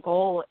my main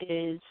goal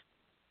is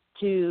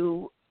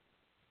to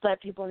let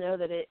people know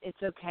that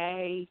it's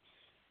okay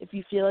if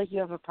you feel like you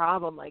have a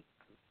problem. Like,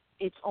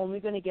 it's only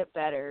going to get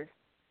better,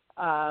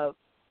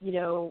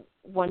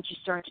 once you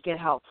start to get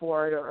help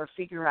for it or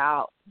figure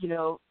out,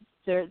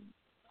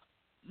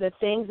 the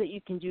things that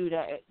you can do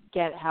to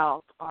get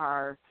help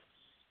are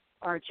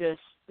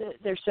just,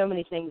 there's so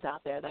many things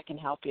out there that can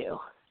help you.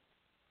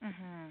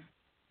 Mhm.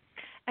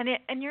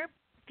 And your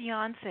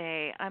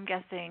fiance, I'm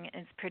guessing,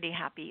 is pretty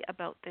happy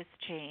about this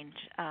change.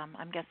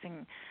 I'm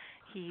guessing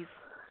he's,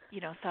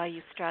 saw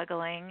you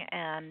struggling,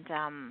 and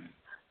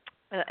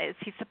is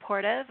he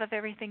supportive of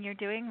everything you're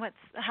doing?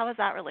 How has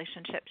that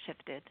relationship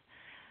shifted?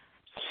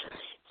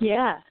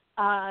 Yeah,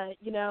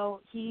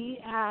 he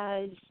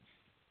has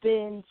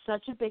been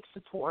such a big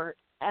support,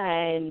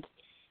 and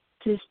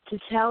to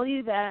tell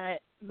you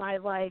that my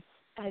life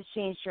has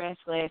changed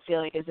drastically, I feel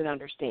like is an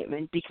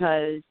understatement,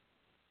 because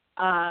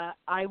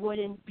I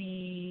wouldn't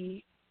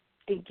be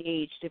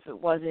engaged if it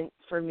wasn't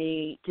for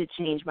me to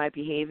change my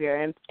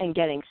behavior and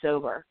getting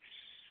sober,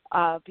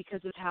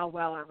 because of how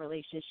well our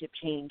relationship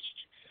changed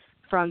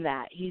from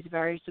that. He's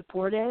very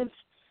supportive.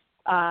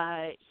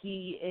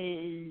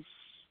 He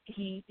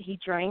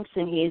drinks,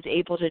 and he is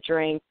able to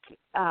drink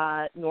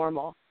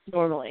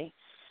normally.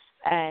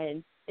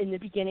 And in the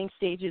beginning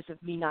stages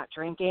of me not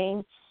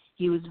drinking,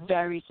 he was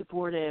very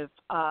supportive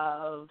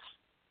of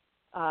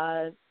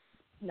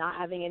not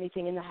having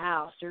anything in the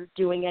house or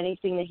doing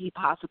anything that he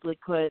possibly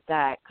could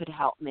that could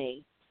help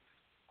me.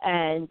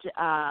 And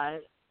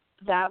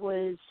that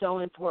was so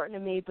important to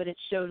me, but it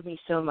showed me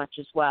so much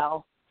as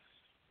well.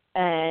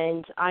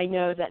 And I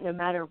know that no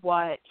matter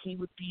what, he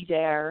would be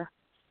there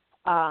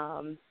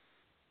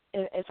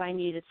if I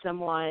needed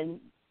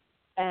someone,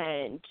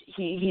 and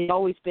he's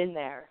always been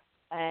there.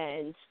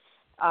 And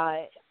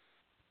I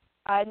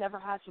had never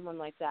had someone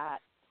like that,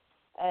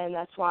 and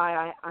that's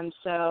why I'm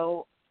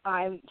so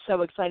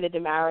excited to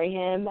marry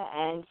him,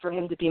 and for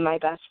him to be my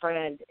best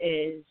friend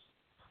is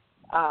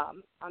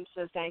I'm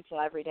so thankful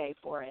every day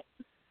for it.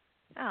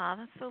 Oh,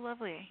 that's so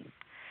lovely.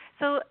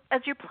 So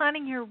as you're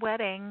planning your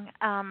wedding,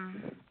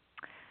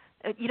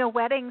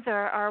 weddings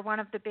are one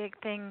of the big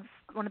things,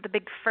 one of the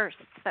big firsts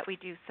that we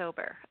do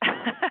sober.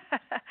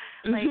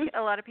 Like, Mm-hmm.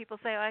 a lot of people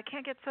say, I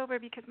can't get sober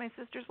because my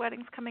sister's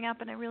wedding's coming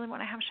up and I really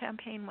want to have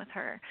champagne with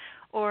her.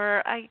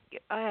 Or I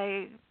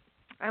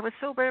was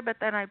sober, but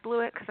then I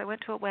blew it because I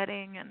went to a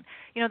wedding. And,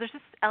 there's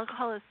just,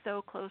 alcohol is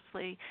so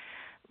closely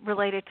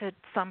related to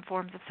some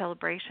forms of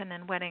celebration,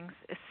 and weddings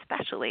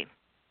especially.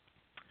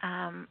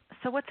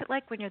 So what's it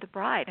like when you're the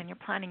bride and you're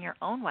planning your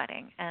own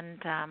wedding,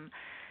 and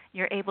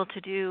you're able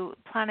to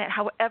plan it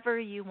however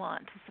you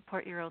want to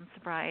support your own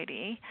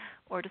sobriety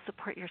or to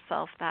support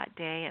yourself that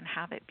day and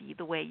have it be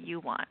the way you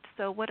want?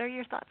 So what are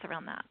your thoughts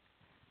around that?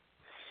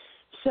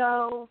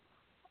 So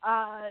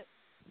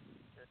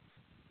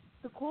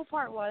the cool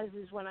part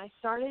is when I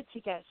started to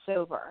get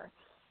sober,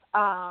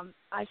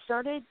 I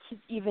started to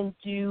even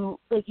do,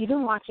 like,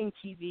 even watching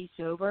TV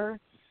sober,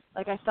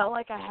 like, I felt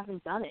like I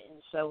haven't done it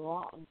in so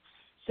long.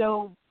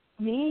 So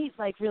me,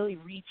 like, really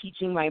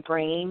reteaching my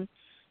brain,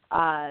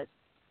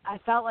 I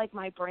felt like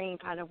my brain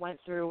kind of went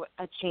through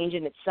a change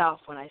in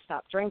itself when I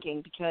stopped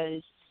drinking,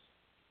 because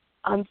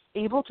I'm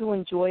able to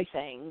enjoy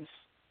things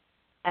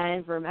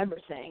and remember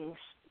things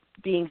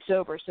being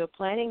sober. So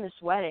planning this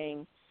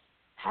wedding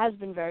has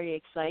been very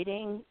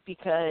exciting,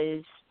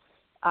 because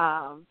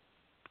I'm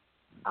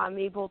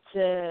able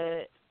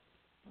to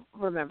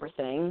remember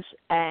things,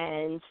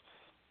 and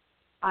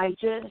I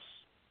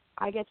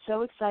I get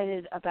so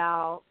excited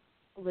about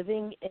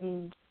living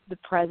in the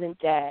present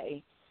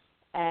day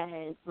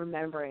and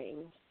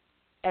remembering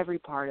every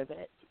part of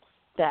it,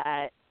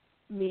 that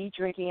me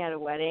drinking at a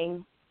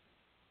wedding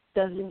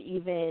doesn't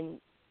even,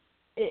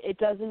 it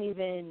doesn't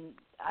even,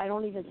 I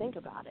don't even think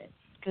about it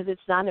because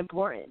it's not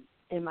important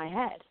in my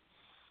head.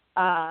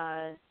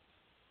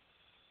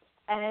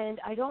 And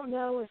I don't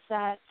know if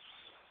that's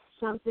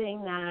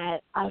something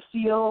that I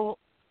feel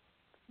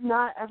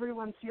not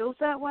everyone feels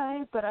that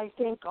way, but I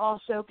think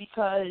also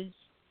because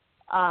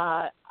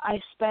I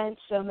spent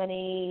so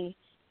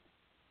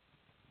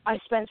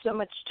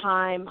much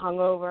time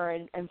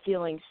hungover and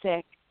feeling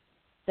sick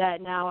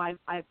that now I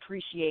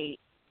appreciate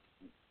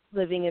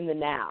living in the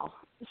now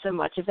so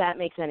much, if that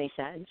makes any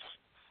sense.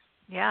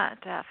 Yeah,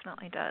 it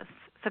definitely does.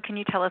 So can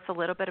you tell us a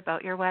little bit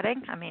about your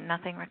wedding? I mean,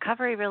 nothing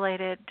recovery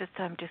related,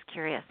 I'm just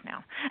curious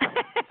now.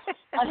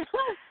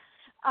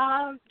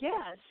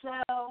 Yeah,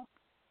 so,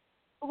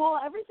 well,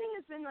 everything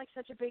has been like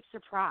such a big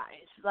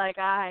surprise. Like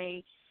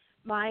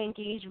my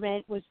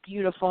engagement was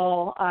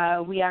beautiful.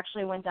 We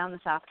actually went down to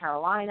South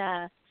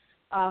Carolina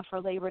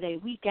for Labor Day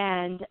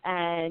weekend,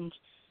 and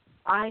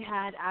I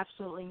had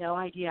absolutely no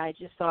idea. I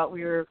just thought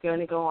we were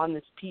going to go on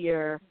this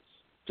pier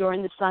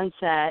during the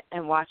sunset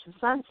and watch the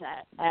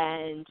sunset.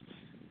 And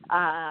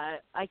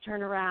I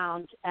turned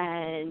around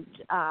and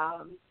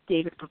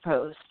David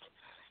proposed.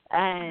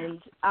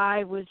 And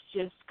I was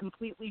just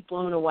completely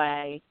blown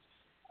away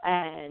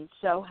and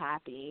so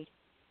happy.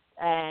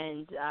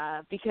 And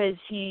because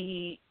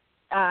he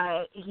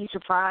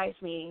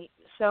surprised me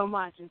so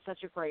much in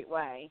such a great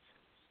way.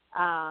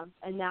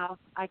 And now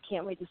I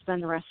can't wait to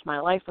spend the rest of my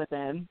life with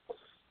him.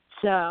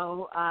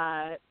 So,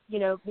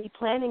 me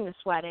planning this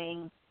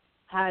wedding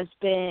has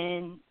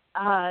been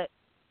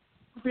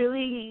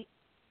really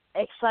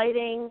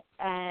exciting,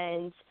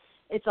 and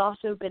it's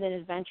also been an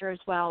adventure as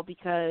well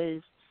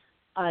because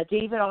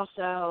David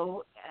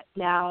also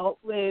now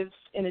lives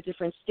in a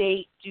different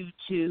state due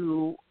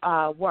to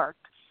work.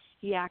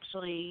 He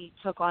actually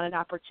took on an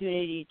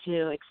opportunity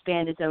to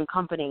expand his own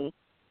company,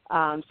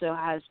 so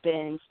has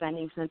been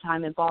spending some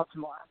time in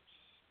Baltimore.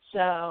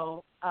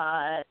 So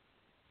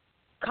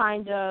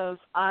kind of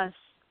us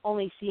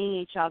only seeing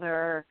each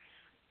other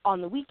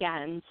on the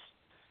weekends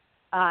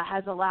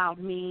has allowed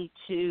me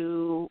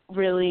to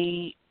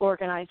really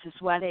organize this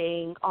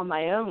wedding on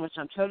my own, which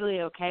I'm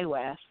totally okay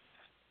with,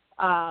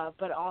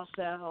 but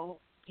also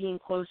being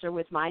closer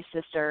with my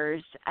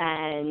sisters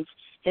and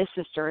his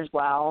sister as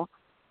well,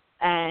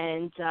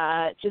 and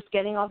just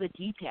getting all the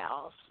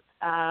details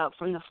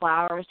from the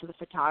flowers to the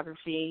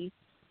photography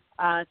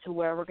to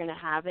where we're going to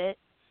have it.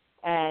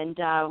 And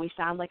we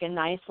found like a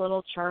nice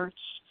little church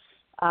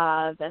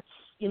that's,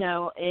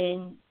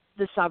 in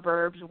the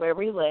suburbs where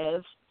we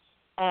live.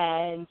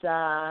 And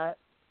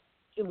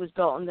it was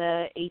built in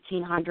the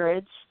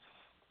 1800s.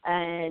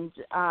 And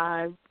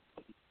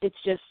it's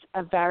just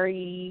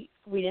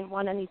we didn't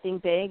want anything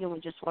big, and we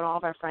just want all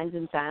of our friends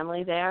and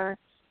family there.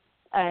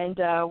 And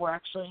we're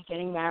actually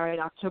getting married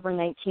October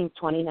 19th,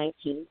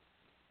 2019.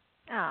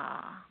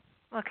 Ah,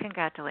 well,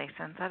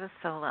 congratulations. That is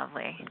so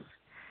lovely.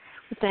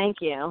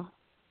 Thank you.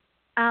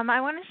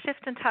 I want to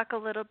shift and talk a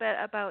little bit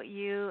about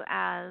you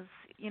as,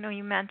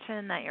 you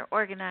mentioned that you're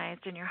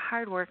organized and you're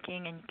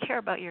hardworking and you care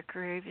about your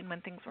career even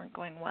when things weren't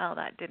going well.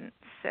 That didn't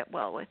sit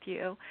well with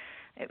you.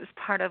 It was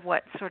part of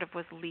what sort of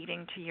was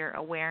leading to your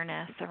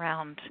awareness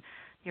around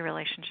your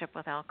relationship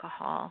with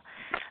alcohol.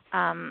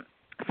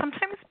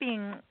 Sometimes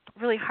being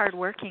really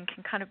hardworking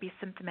can kind of be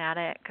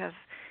symptomatic of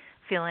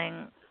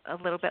feeling a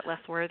little bit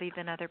less worthy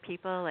than other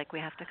people, like we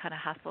have to kind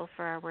of hustle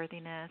for our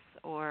worthiness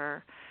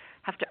or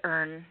have to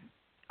earn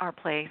our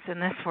place in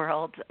this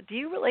world. Do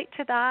you relate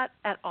to that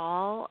at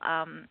all?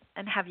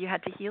 And have you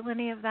had to heal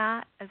any of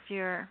that as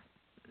you're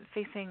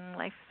facing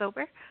life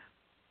sober?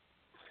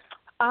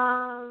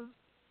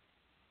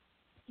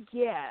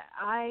 Yeah,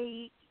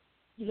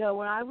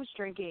 when I was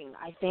drinking,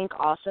 I think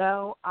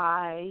also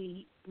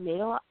I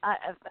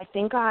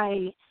think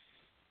I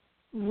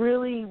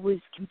really was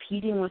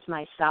competing with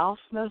myself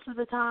most of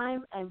the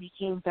time and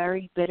became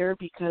very bitter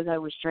because I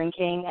was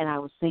drinking and I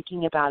was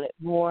thinking about it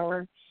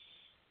more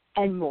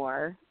and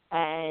more.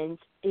 And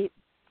it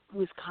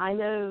was I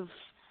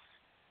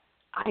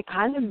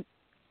kind of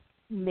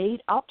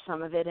made up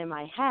some of it in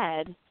my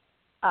head,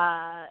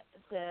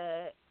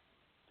 the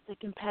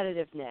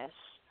competitiveness.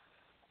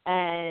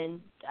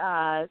 And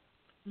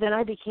then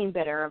I became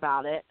bitter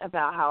about it,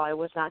 about how I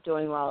was not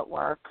doing well at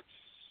work.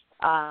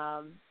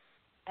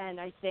 And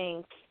I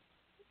think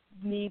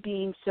me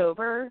being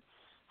sober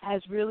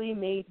has really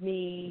made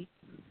me,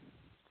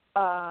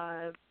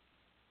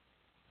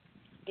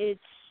 it's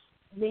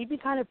made me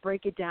kind of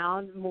break it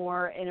down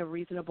more in a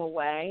reasonable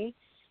way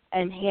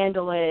and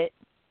handle it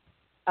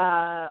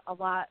a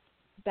lot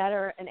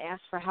better and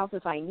ask for help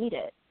if I need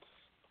it.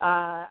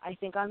 I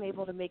think I'm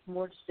able to make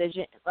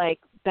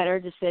better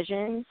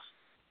decisions.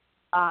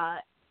 I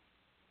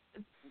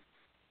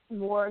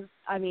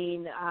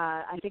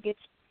think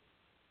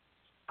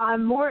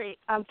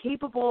I'm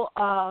capable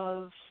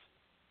of,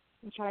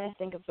 I'm trying to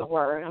think of the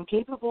word, I'm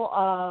capable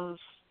of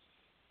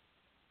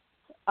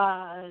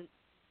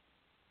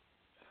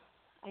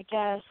I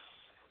guess,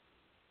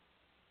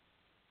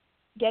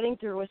 getting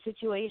through a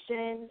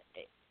situation,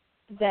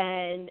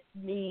 then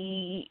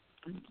the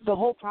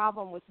whole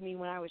problem with me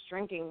when I was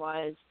drinking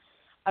was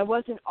I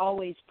wasn't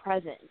always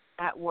present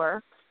at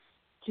work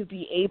to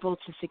be able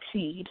to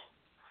succeed,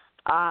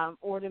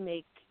 or to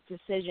make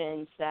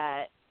decisions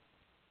that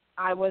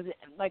I wasn't,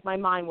 like, my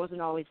mind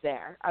wasn't always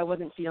there. I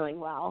wasn't feeling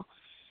well.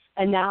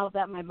 And now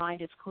that my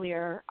mind is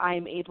clear,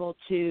 I'm able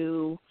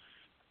to,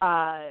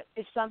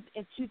 if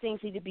two things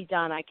need to be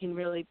done, I can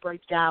really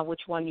break down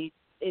which one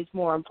is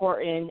more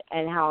important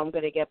and how I'm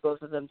going to get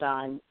both of them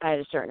done at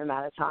a certain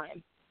amount of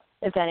time,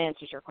 if that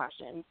answers your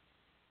question.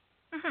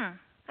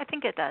 I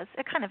think it does.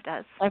 It kind of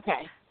does.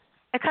 Okay.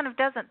 It kind of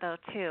doesn't, though,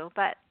 too.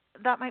 But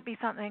that might be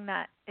something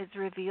that is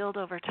revealed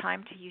over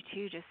time to you,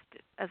 too, just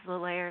as the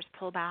layers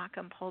pull back,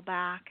 and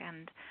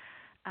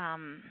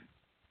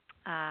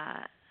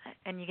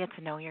you get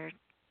to know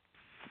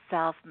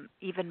yourself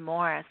even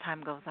more as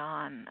time goes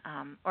on.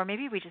 Or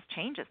maybe we just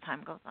change as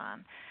time goes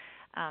on.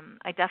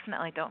 I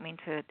definitely don't mean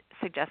to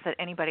suggest that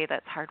anybody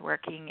that's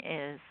hardworking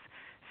is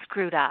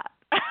screwed up.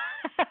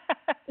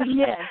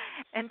 Yes.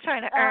 And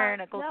trying to earn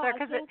a gold star.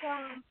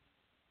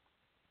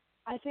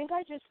 I think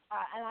I just,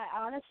 and I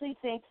honestly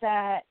think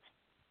that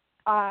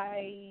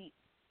I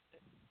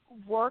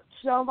worked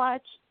so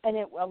much, and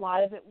a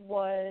lot of it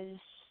was,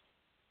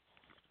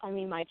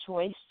 my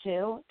choice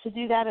too, to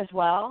do that as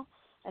well.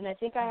 And I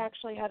think I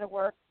actually had to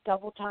work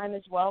double time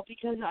as well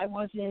because I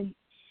wasn't,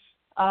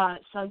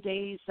 some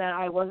days that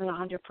I wasn't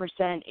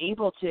 100%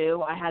 able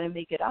to, I had to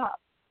make it up.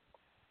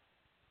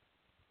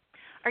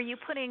 Are you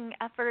putting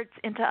efforts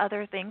into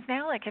other things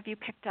now? Like, have you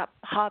picked up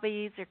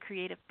hobbies or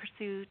creative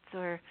pursuits,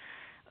 or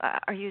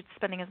are you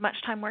spending as much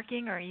time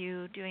working, or are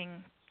you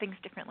doing things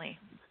differently?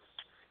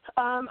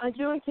 I'm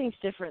doing things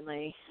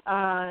differently.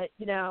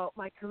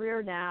 My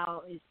career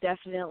now is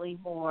definitely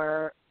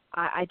more,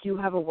 I do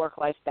have a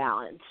work-life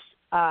balance.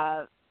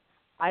 I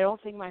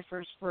don't think my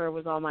first career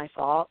was all my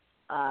fault.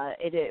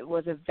 It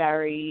was a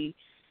very,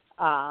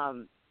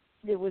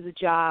 it was a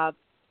job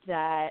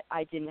that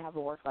I didn't have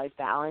a work-life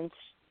balance.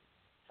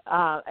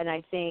 And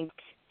I think,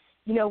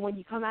 when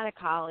you come out of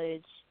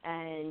college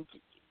and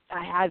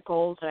I had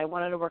goals and I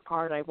wanted to work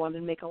hard, I wanted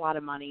to make a lot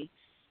of money,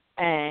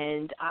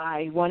 and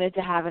I wanted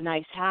to have a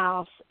nice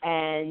house,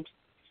 and,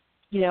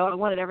 I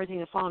wanted everything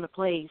to fall into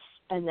place.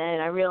 And then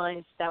I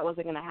realized that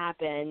wasn't going to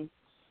happen,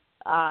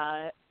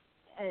 and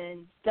it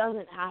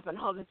doesn't happen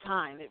all the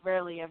time. It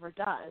rarely ever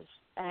does.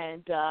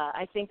 And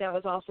I think that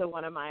was also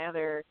one of my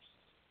other,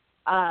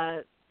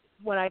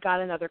 when I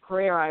got another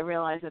career, I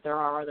realized that there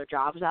are other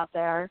jobs out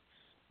there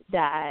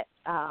that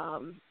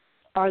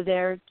are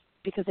there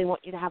because they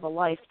want you to have a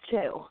life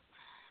too.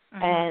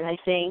 And I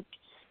think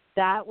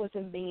that was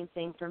the main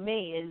thing for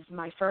me, is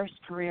my first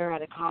career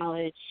out of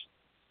college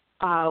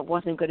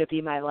wasn't going to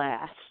be my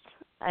last.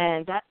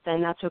 And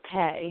that's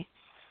okay.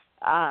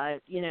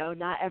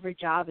 Not every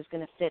job is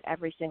going to fit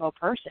every single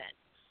person.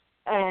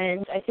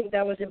 And I think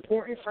that was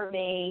important for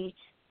me,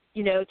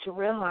 to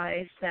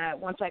realize that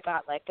once I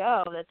got let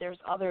go, that there's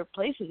other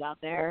places out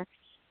there,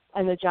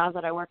 and the job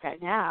that I work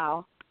at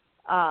now,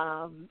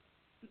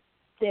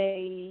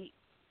 they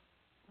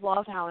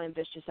love how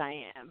ambitious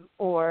I am,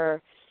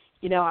 or,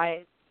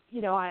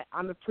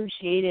 I'm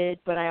appreciated,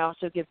 but I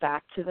also give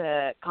back to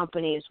the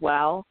company as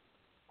well.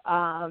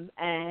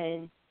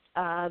 And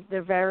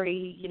they're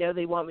very,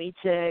 they want me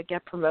to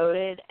get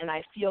promoted, and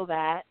I feel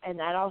that, and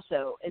that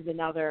also is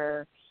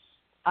another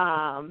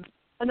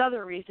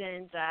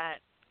reason that,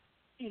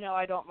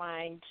 I don't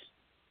mind.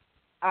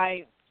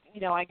 I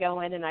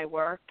go in and I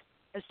work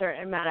a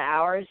certain amount of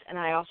hours, and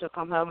I also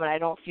come home and I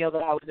don't feel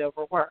that I was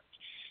overworked.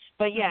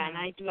 But yeah, and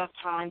I do have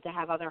time to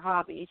have other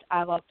hobbies.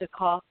 I love to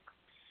cook.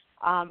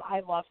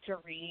 I love to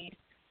read.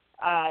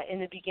 In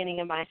the beginning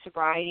of my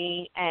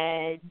sobriety,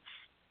 and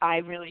I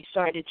really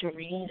started to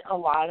read a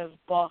lot of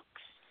books,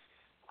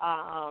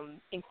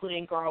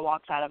 including Girl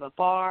Walks Out of a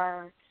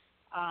Bar,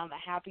 A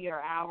Happier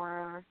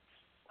Hour,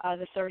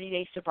 the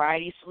 30-Day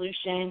Sobriety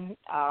Solution.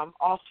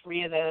 All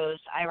three of those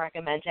I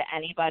recommend to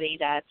anybody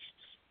that's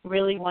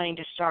really wanting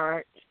to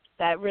start,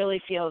 that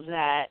really feels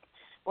that,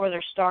 or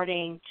they're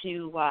starting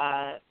to,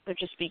 they're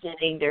just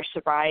beginning their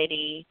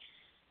sobriety.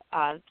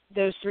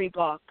 Those three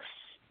books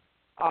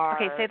are...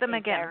 Okay, say them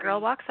again. Girl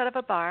Walks Out of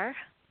a Bar.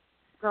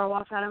 Girl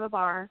Walks Out of a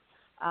Bar,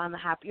 A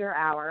Happier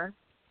Hour,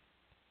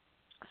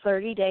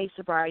 30-Day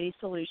Sobriety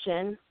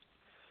Solution,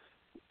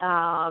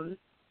 and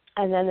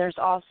then there's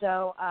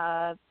also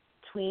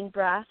Tween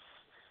Breaths,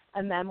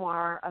 A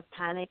Memoir of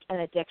Panic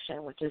and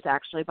Addiction, which is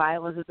actually by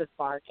Elizabeth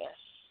Vargas.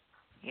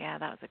 Yeah,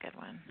 that was a good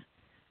one.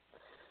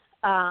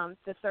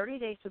 The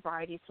 30-Day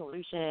Sobriety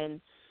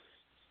Solution,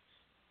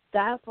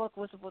 that book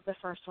was the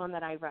first one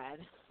that I read,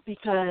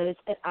 because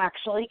it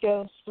actually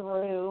goes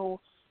through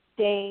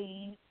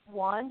day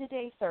 1 to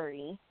day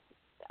 30.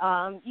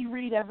 You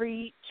read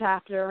every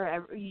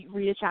chapter, you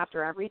read a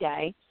chapter every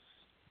day,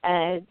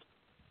 and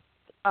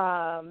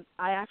I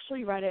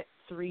actually read it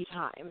 3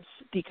 times,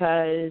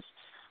 because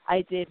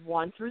I did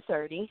 1 through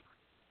 30,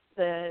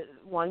 the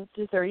 1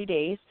 to 30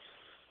 days.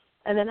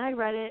 And then I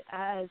read it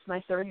as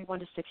my 31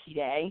 to 60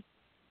 day.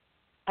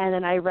 And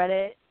then I read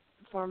it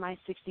for my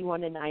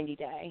 61 to 90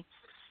 day.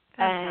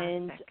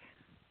 Fantastic. And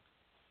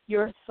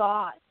your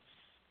thoughts,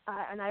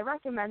 and I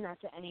recommend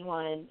that to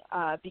anyone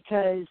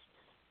because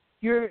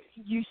you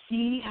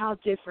see how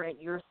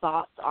different your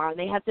thoughts are. And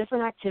they have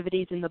different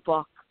activities in the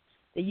book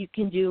that you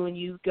can do when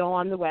you go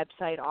on the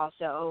website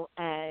also.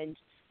 And,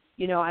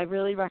 I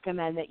really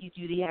recommend that you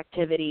do the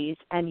activities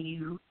and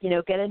you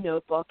get a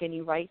notebook and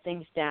you write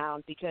things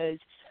down, because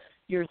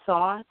your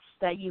thoughts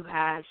that you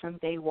had from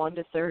day 1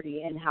 to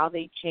 30 and how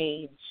they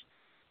change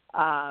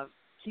to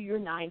your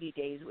 90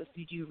 days if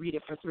you do read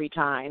it for 3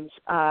 times,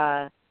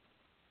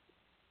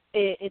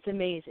 it's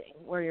amazing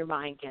where your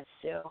mind gets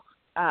to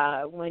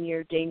when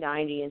you're day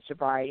 90 in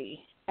sobriety.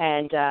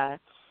 And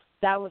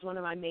that was one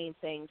of my main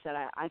things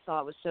that I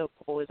thought was so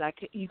cool, is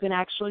you can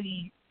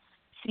actually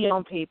see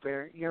on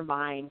paper your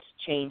mind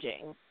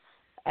changing.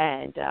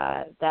 And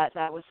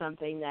that was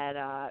something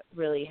that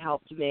really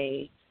helped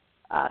me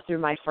through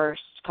my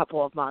first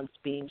couple of months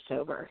being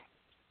sober.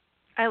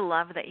 I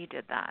love that you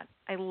did that.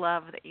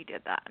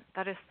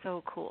 That is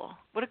so cool.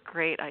 What a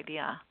great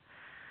idea.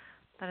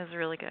 That is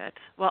really good.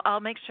 Well, I'll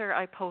make sure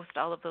I post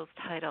all of those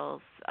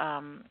titles.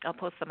 I'll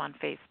post them on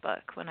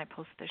Facebook when I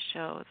post this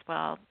show as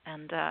well,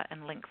 and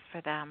links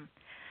for them.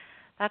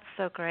 That's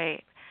so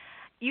great.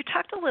 You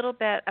talked a little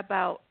bit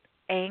about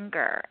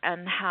anger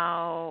and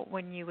how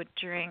when you would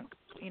drink,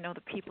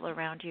 the people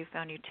around you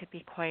found you to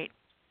be quite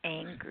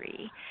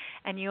angry.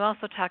 And you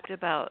also talked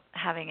about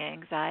having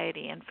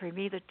anxiety, and for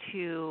me the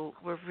two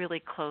were really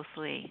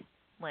closely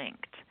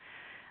linked.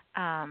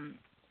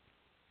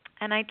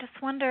 And I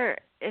just wonder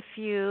if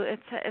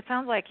it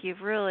sounds like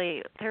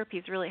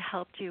therapy's really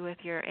helped you with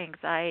your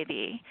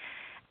anxiety.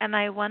 And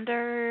I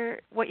wonder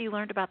what you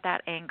learned about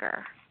that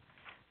anger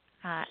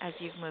as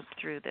you've moved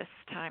through this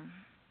time.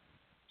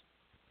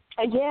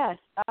 Yes.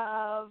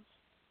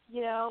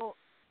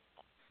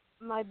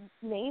 My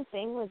main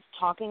thing was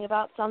talking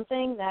about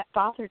something that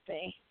bothered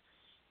me.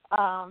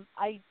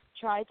 I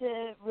tried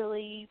to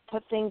really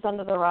put things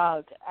under the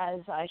rug, as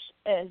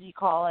you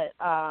call it,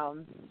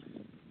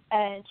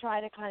 and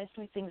try to kind of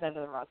sweep things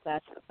under the rug.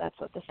 That's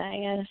what the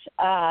saying is.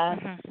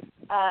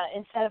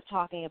 Instead of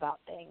talking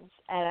about things,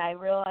 and I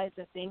realized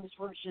that things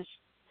were just,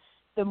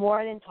 the more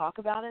I didn't talk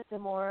about it, the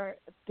more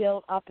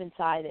built up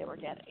inside they were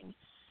getting.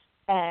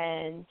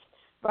 And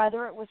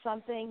whether it was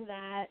something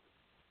that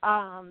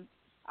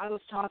I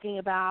was talking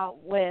about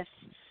with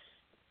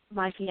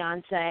my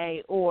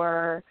fiance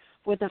or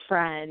with a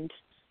friend,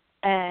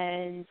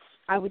 and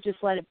I would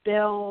just let it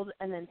build,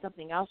 and then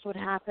something else would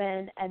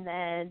happen, and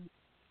then,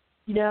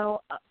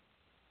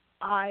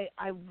 I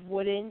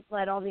wouldn't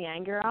let all the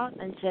anger out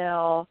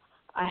until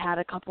I had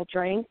a couple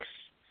drinks,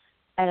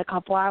 and a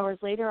couple hours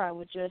later I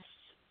would just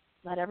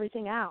let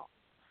everything out.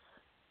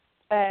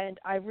 And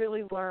I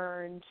really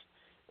learned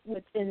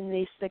within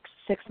these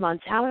six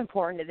months how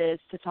important it is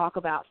to talk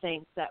about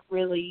things that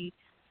really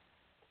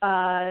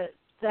that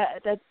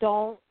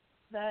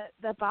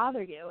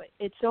bother you.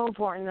 It's so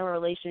important in a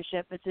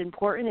relationship. It's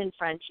important in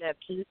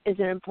friendships. It's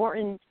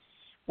important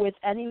with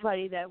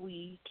anybody that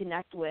we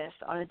connect with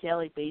on a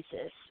daily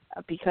basis,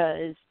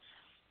 because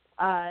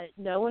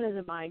no one is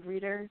a mind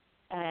reader,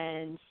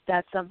 and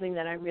that's something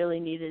that I really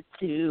needed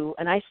to,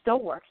 and I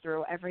still work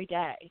through every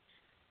day.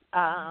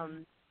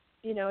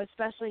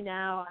 Especially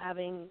now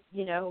having,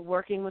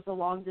 working with a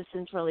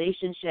long-distance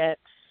relationship,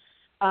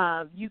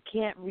 you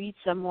can't read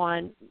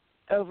someone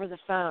over the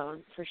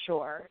phone for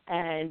sure.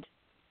 And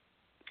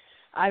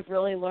I've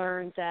really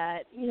learned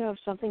that, if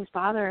something's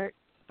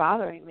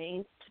bothering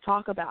me, to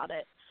talk about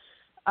it.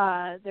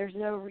 There's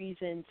no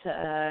reason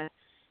to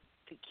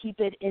keep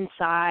it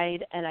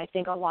inside, and I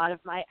think a lot of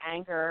my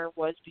anger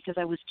was because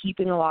I was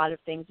keeping a lot of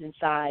things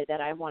inside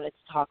that I wanted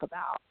to talk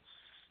about.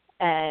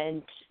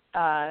 And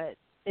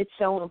it's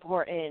so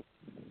important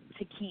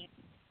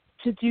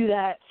to do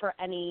that for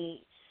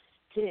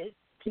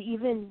to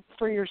even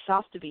for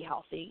yourself to be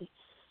healthy,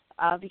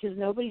 because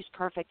nobody's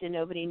perfect and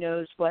nobody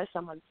knows what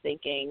someone's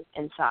thinking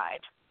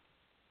inside.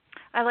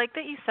 I like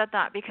that you said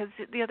that, because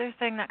the other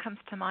thing that comes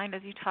to mind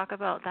as you talk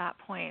about that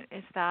point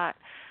is that,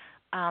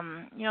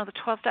 the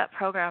 12-step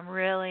program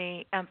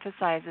really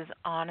emphasizes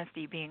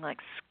honesty, being like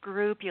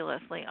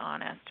scrupulously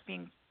honest,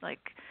 being like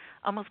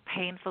almost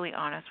painfully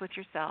honest with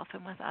yourself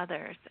and with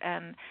others.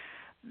 And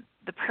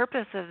the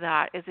purpose of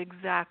that is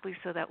exactly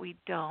so that we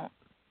don't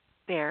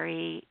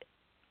bury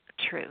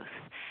truth.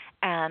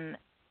 And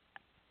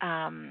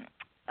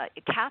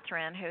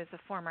Catherine, who is a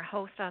former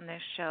host on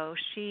this show,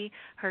 she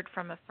heard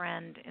from a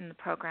friend in the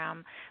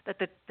program that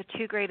the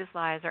two greatest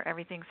lies are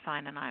everything's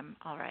fine and I'm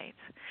all right.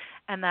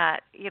 And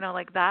that,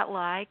 that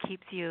lie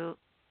keeps you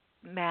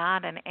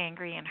mad and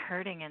angry and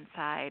hurting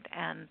inside.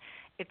 And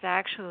it's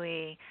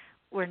actually,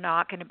 we're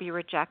not going to be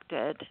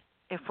rejected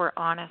if we're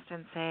honest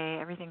and say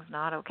everything's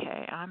not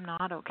okay. I'm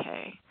not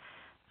okay.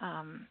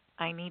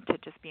 I need to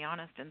just be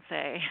honest and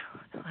say,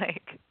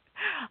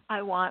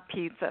 I want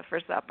pizza for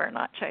supper,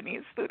 not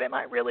Chinese food, and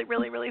I really,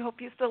 really, really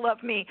hope you still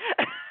love me.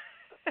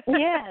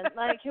 Yeah,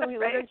 like, can we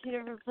order 2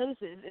 different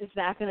places? Is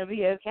that going to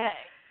be okay?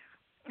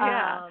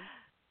 Yeah.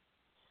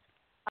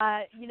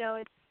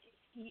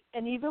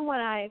 And even when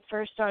I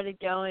first started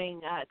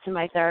going to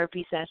my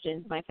therapy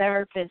sessions, my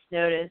therapist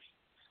noticed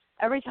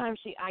every time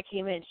I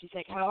came in, she's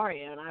like, "How are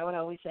you?" And I would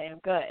always say, "I'm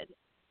good."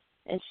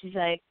 And she's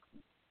like,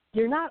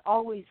 "You're not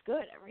always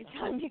good every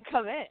time you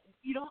come in.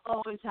 You don't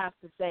always have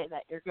to say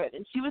that you're good."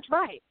 And she was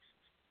right.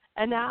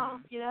 And now,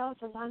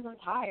 sometimes I'm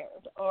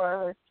tired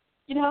or,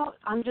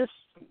 I'm just,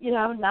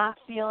 not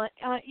feeling,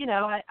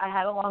 I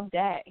had a long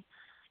day.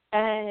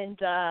 And,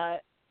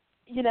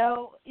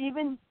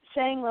 even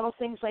saying little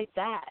things like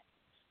that,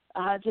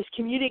 just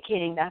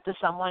communicating that to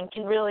someone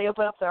can really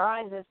open up their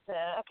eyes as to,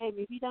 okay,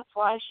 maybe that's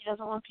why she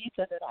doesn't want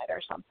pizza tonight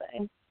or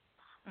something.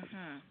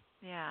 Mhm.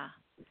 Yeah.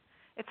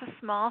 It's a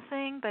small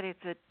thing, but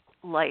it's a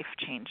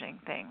life-changing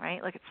thing,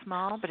 right? Like, it's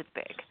small, but it's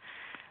big.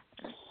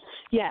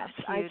 Yes,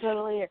 It's I huge.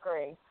 totally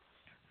agree.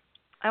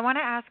 I want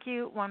to ask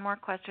you one more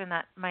question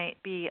that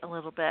might be a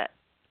little bit,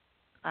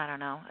 I don't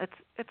know.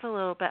 It's a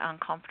little bit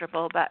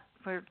uncomfortable, but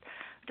we're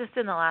just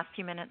in the last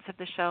few minutes of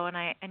the show,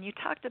 and you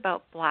talked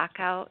about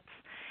blackouts,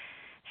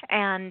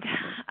 and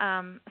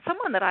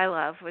someone that I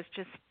love was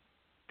just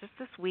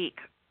this week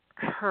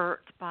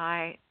hurt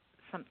by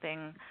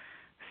something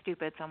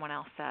stupid someone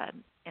else said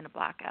in a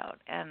blackout,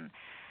 and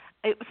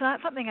it was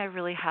not something I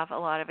really have a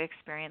lot of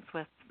experience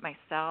with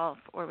myself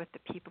or with the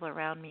people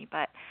around me,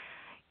 but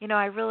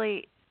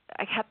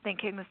I kept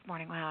thinking this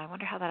morning, wow, I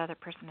wonder how that other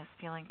person is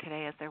feeling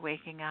today as they're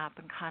waking up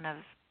and kind of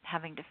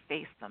having to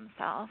face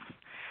themselves.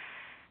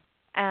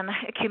 And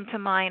it came to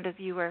mind as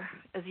you were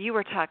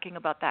talking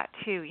about that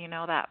too,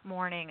 that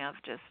morning of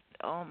just,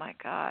 oh my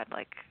God,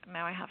 like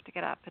now I have to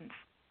get up and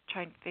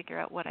try and figure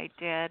out what I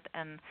did.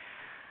 And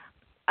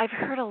I've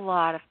heard a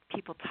lot of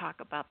people talk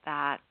about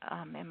that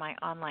in my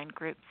online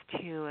groups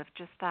too, of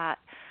just that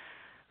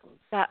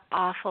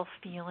awful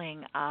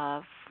feeling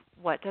of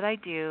what did I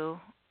do?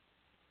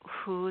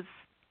 Who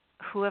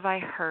have I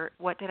hurt?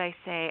 What did I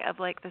say? Of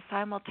like the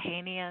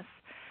simultaneous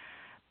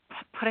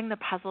putting the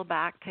puzzle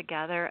back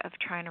together of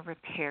trying to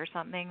repair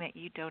something that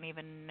you don't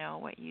even know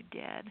what you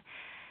did.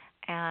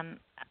 And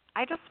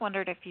I just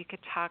wondered if you could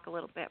talk a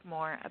little bit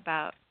more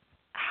about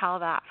how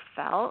that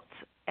felt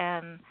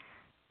and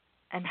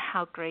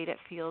how great it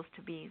feels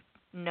to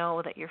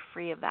know that you're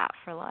free of that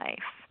for life.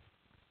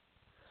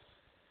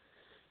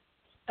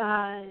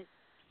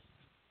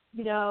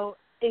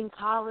 In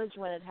college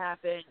when it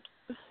happened,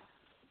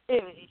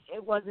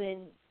 it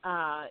wasn't.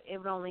 It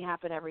would only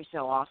happen every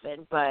so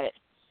often, but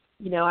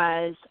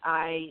as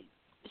I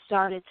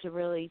started to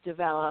really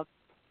develop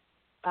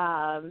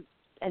and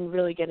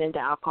really get into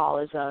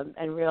alcoholism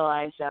and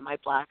realize that my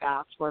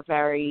blackouts were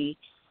very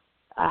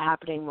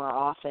happening more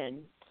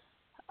often,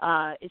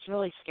 it's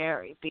really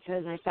scary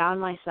because I found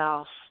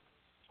myself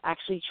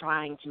actually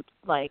trying to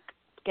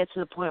get to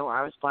the point where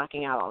I was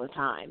blacking out all the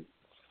time,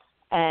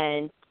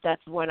 and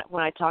that's when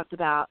I talked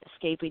about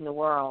escaping the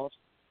world.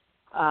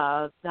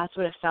 That's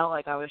what it felt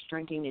like I was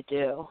drinking to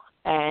do,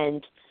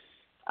 and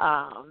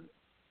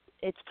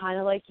it's kind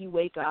of like you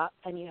wake up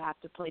and you have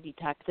to play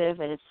detective,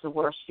 and it's the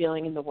worst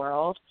feeling in the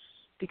world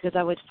because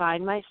I would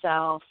find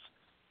myself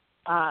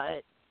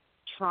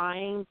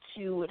trying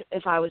to,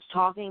 if I was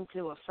talking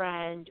to a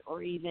friend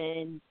or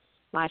even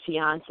my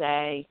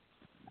fiance,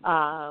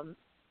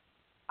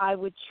 I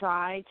would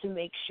try to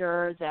make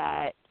sure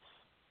that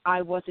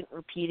I wasn't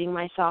repeating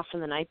myself from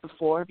the night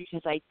before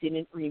because I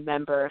didn't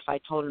remember if I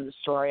told him the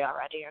story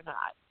already or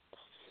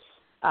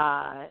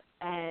not.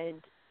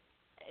 And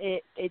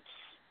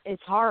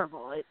it's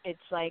horrible. It's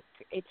like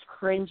it's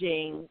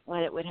cringing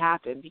when it would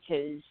happen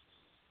because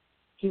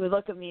he would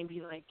look at me and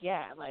be like,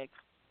 "Yeah, like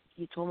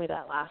you told me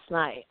that last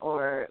night,"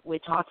 or "We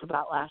talked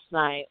about last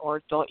night,"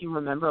 or "Don't you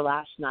remember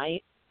last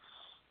night?"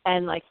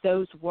 And like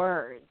those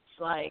words,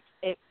 like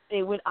it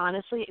would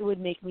honestly, it would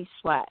make me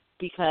sweat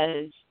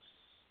because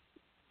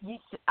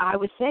I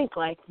would think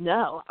like,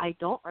 no, I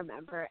don't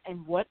remember,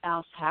 and what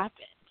else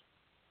happened?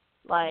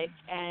 Like,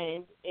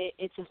 and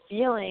it's a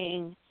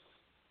feeling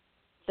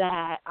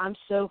that I'm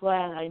so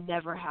glad I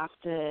never have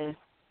to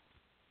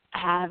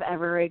have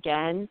ever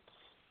again,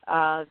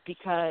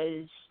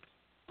 because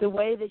the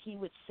way that he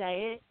would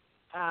say it,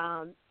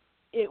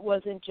 it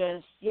wasn't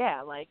just,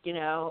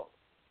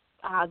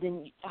 how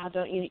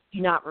don't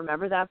you not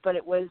remember that? But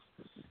it was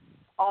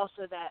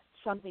also that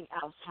something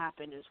else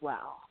happened as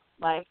well.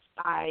 Like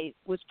I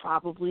was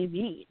probably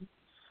mean.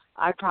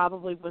 I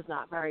probably was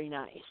not very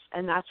nice,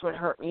 and that's what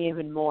hurt me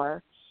even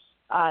more.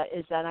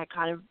 Is that I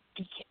kind of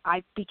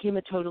I became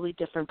a totally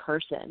different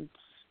person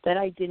that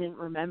I didn't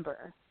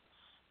remember,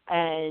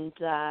 and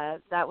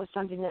that was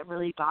something that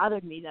really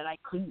bothered me that I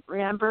couldn't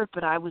remember.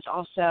 But I was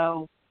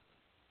also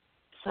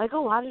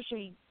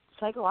psychologically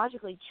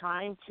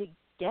trying to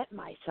get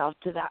myself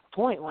to that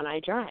point when I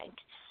drank,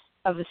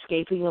 of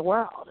escaping the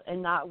world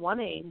and not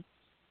wanting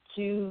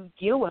to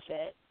deal with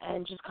it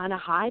and just kind of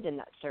hide in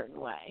that certain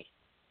way.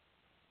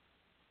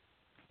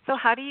 So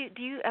how do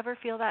you ever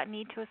feel that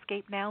need to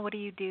escape now? What do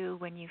you do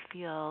when you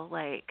feel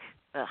like,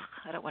 ugh,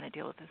 I don't want to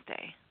deal with this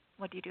day?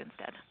 What do you do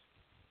instead?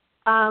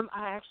 I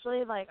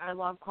actually I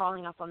love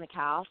crawling up on the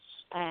couch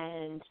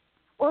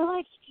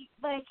or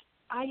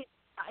I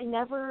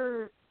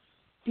never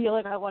feel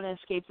like I want to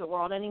escape the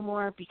world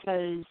anymore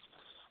because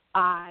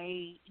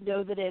I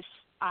know that if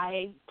I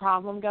have a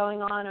problem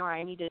going on or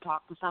I need to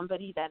talk to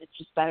somebody, that it's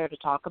just better to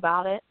talk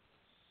about it.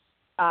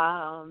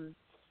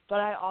 But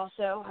I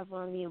also have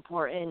learned the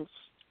importance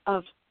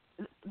of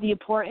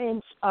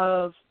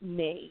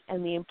me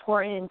and the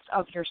importance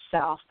of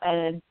yourself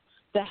and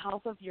the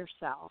health of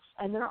yourself.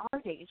 And there are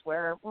days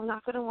where we're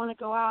not going to want to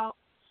go out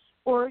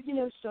or,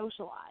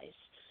 socialize.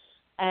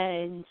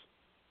 And,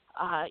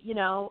 I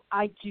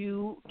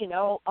do,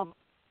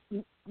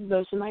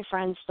 most of my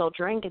friends still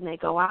drink and they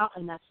go out,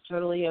 and that's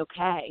totally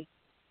okay.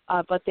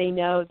 But they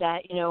know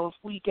that, if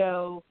we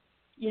go,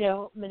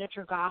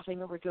 miniature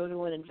golfing or we go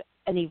to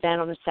an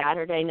event on a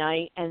Saturday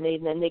night and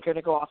then they're going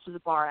to go off to the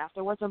bar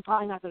afterwards, I'm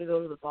probably not going to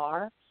go to the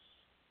bar.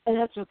 And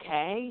that's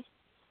okay.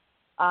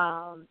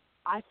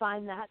 I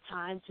find that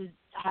time to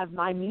have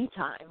my me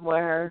time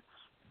where,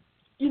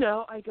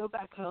 I go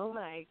back home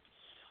and I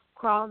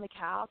crawl on the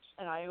couch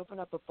and I open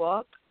up a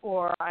book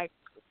or I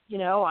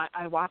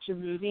watch a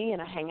movie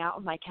and I hang out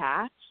with my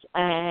cats.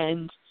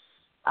 And,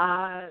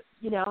 I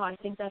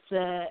think that's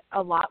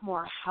a lot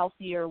more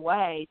healthier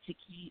way to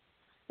keep.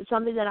 It's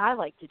something that I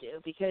like to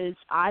do because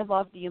I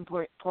love the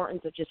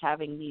importance of just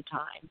having me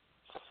time.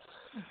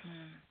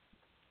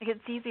 Mm-hmm.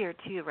 It's easier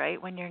too,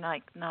 right? When you're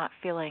not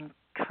feeling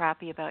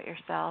crappy about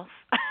yourself.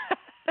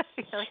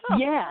 You're like, oh,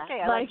 yeah,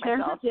 okay, I like there's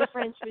myself. a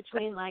difference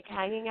between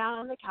hanging out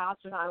on the couch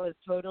when I was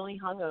totally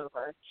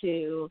hungover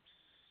to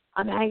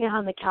I'm hanging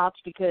on the couch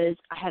because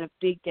I had a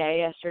big day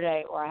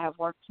yesterday or I have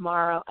work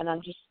tomorrow and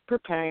I'm just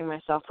preparing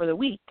myself for the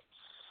week.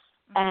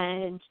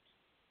 Mm-hmm.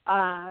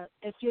 And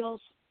it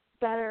feels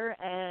better.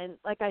 And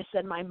like I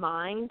said, my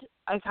mind,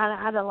 I kind of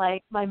had to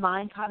my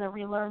mind kind of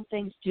relearn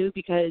things too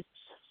because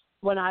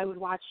when I would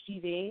watch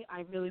TV,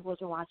 I really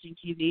wasn't watching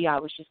TV. I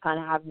was just kind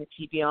of having the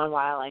TV on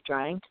while I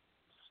drank.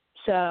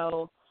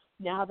 So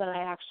now that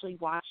I actually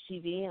watch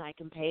TV and I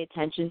can pay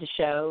attention to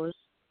shows,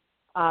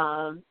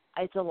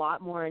 it's a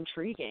lot more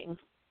intriguing.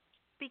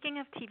 Speaking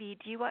of TV,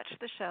 do you watch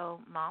the show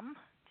Mom?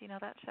 Do you know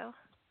that show?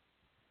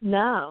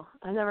 No,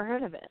 I've never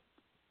heard of it.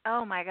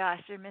 Oh my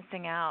gosh, you're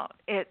missing out.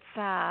 It's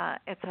a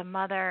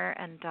mother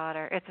and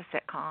daughter. It's a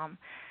sitcom,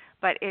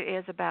 but it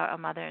is about a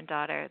mother and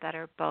daughter that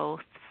are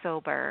both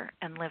sober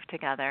and live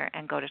together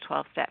and go to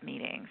 12-step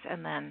meetings,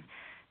 and then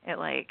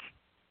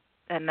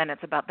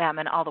it's about them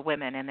and all the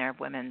women in their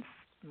women's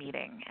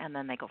meeting, and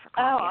then they go for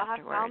coffee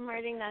afterwards. I'm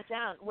writing that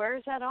down. Where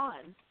is that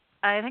on?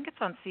 I think it's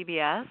on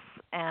CBS,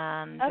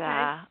 and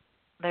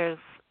okay.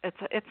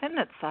 it's in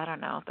its I don't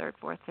know third,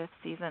 fourth, fifth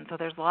season, so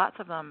there's lots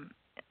of them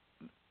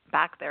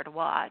back there to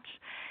watch,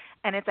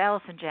 and it's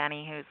Allison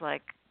Janney who's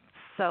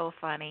so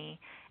funny,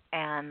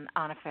 and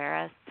Anna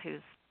Faris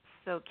who's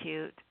so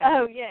cute.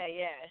 Oh yeah.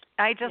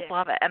 I just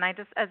love it, and I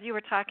just as you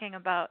were talking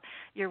about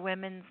your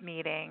women's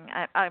meeting,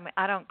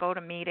 I don't go to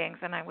meetings,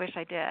 and I wish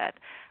I did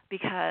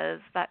because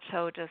that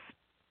show just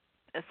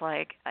is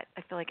I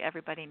feel like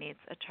everybody needs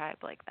a tribe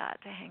like that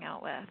to hang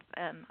out with,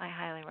 and I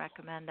highly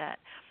recommend it.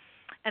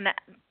 And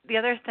the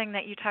other thing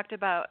that you talked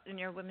about in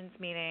your women's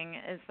meeting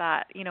is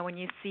that, when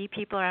you see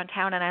people around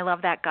town, and I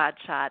love that God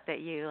shot that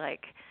you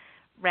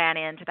ran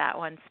into that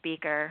one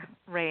speaker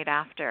right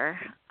after,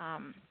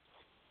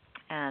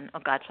 and a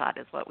God shot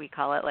is what we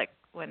call it,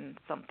 when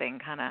something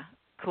kind of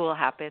cool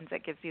happens,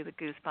 it gives you the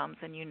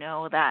goosebumps, and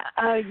that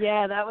oh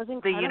yeah, that was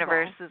incredible. The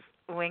universe is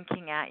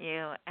winking at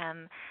you.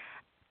 And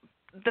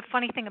the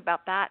funny thing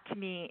about that to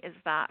me is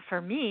that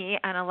for me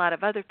and a lot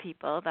of other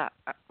people that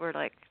were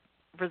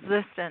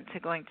resistant to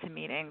going to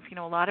meetings,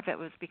 a lot of it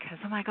was because,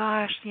 oh my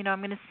gosh, I'm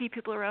going to see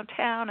people around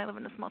town. I live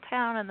in a small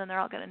town, and then they're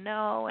all going to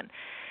know.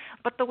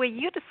 But the way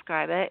you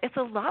describe it, it's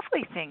a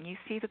lovely thing. You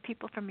see the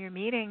people from your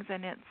meetings,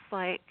 and it's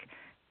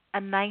a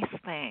nice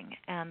thing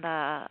and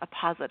a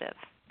positive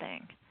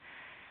thing.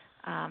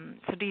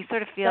 So do you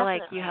sort of feel Definitely.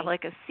 like you have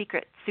a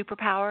secret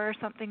superpower or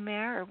something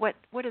there, or what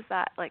is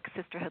that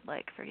sisterhood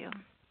like for you?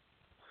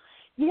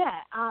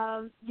 Yeah,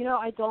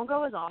 I don't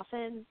go as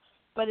often,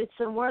 but it's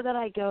somewhere that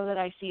I go that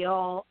I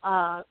feel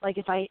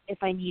if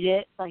I need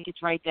it,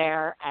 it's right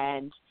there,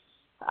 and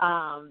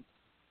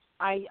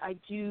I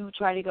do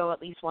try to go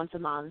at least once a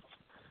month,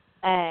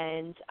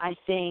 and I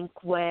think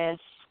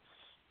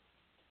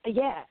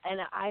and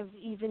I've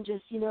even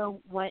just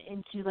went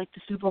into the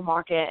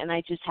supermarket, and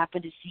I just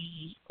happened to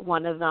see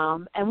one of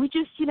them, and we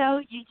just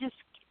you just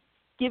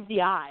give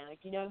the eye,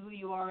 who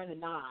you are in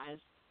the eyes,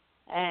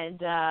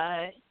 and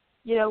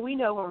we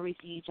know where we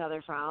see each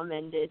other from,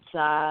 and it's,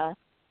 I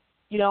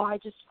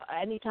just,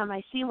 anytime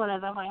I see one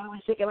of them, I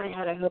always think in my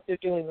head, I hope they're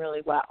doing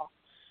really well.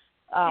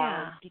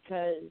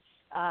 Because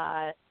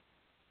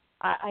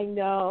I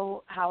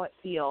know how it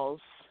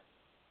feels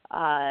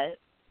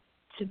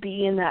to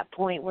be in that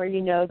point where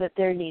that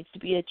there needs to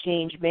be a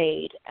change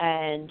made,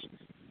 and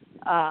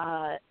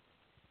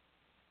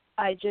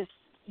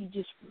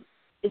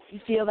if you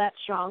feel that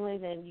strongly,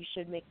 then you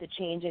should make the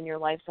change in your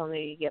life so that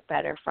you get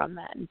better from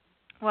then.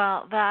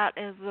 Well, that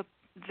is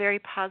very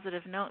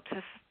positive note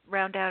to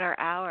round out our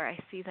hour. I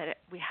see that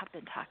we have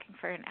been talking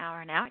for an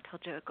hour now. I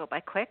told you it would go by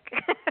quick.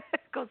 It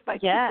goes by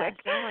too quick.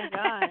 Oh my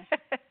gosh.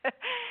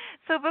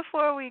 So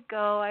before we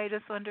go, I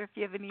just wonder if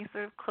you have any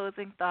sort of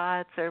closing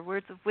thoughts or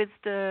words of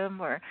wisdom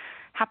or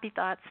happy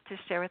thoughts to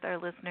share with our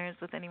listeners,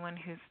 with anyone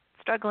who's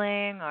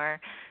struggling or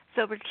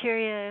sober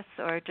curious,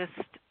 or just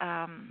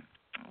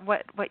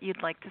what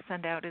you'd like to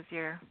send out as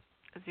your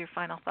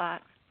final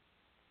thought.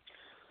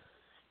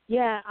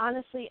 Yeah,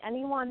 honestly,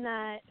 anyone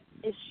that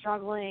is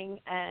struggling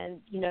and,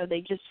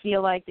 they just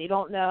feel like they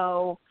don't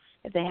know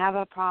if they have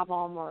a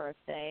problem or if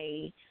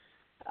they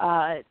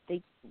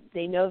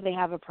know they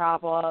have a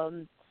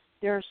problem,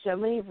 there are so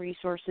many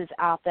resources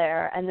out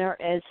there, and there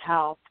is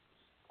help.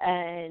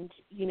 And,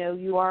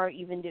 you are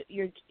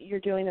you're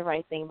doing the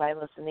right thing by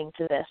listening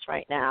to this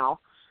right now.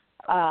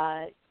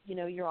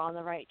 You're on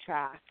the right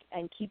track,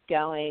 and keep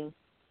going.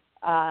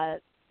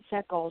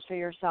 Set goals for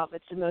yourself.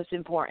 It's the most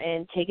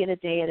important. Take it a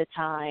day at a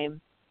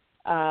time.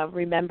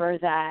 Remember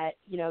that,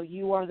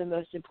 you are the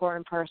most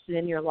important person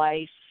in your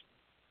life,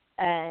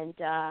 and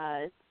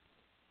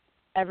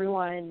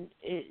everyone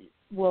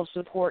will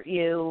support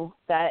you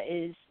that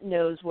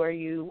knows where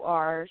you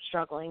are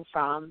struggling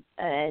from,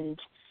 and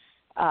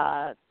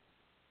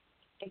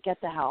get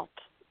the help.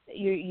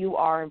 You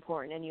are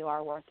important, and you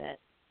are worth it.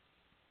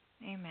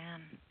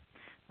 Amen.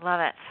 Love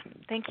it.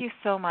 Thank you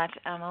so much,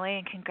 Emily,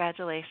 and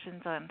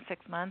congratulations on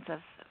 6 months of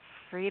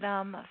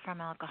freedom from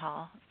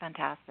alcohol.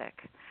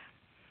 Fantastic.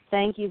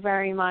 Thank you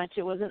very much.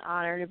 It was an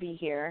honor to be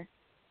here.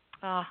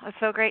 Oh, it's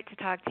so great to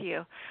talk to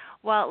you.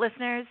 Well,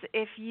 listeners,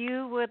 if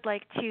you would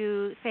like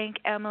to thank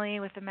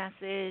Emily with a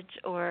message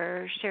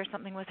or share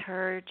something with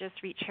her,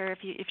 just reach her.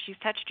 If she's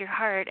touched your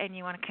heart and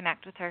you want to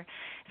connect with her,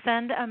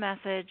 send a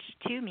message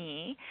to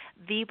me,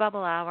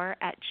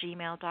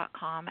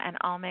 thebubblehour@gmail.com, and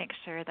I'll make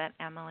sure that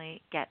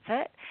Emily gets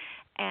it.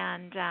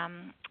 And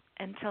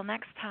until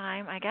next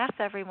time, I guess,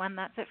 everyone,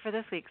 that's it for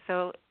this week.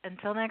 So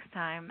until next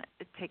time,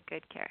 take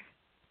good care.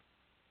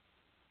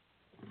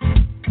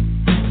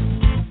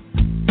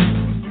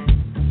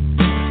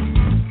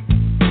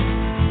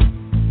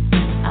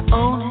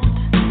 Own it,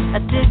 I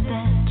did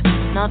that,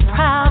 not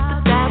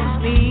proud, but that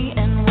was me.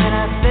 And when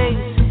I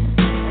face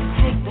it, I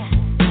take back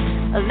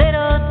a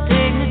little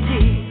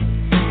dignity,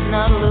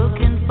 not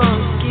looking for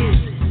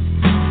excuses.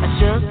 I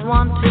just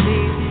want to be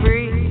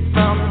free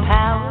from the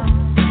power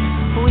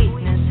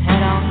weakness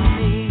had on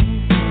me.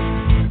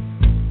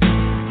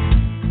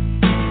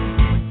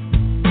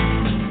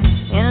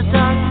 In a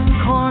darkened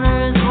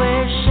corner is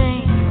where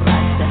shame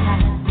likes to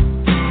hide.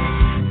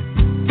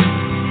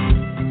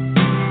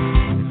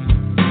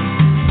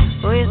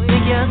 You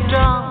think you're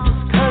strong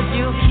just 'cause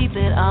you keep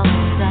it on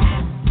the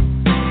side.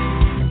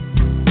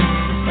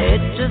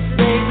 It just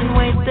stays and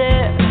waits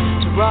there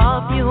to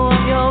rob you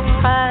of your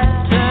pride.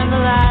 Turn the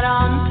light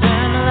on,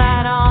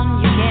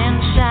 you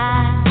can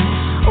shine.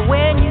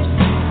 When you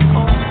say,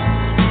 oh,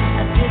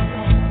 I did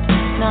that,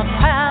 not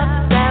proud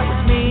that that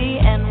was me.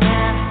 And when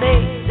I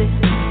face it,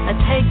 I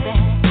take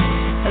back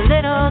a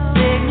little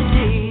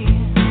dignity.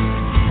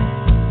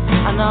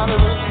 I'm not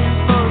looking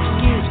for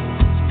excuses,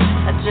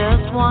 I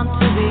just want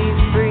to be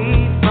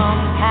free from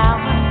power.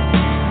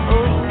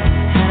 Oh,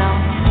 head on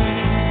me.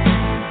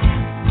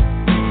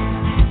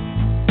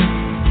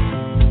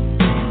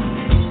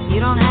 You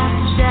don't have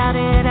to shout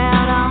it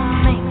out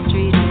on Main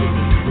Street to be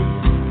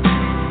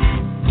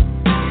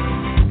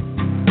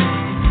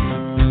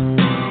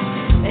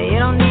clear. You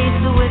don't need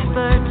to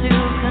whisper to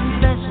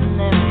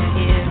confessionary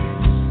ears.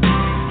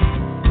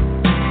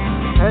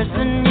 The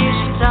person you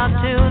should talk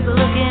to is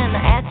looking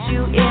at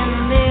you in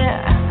the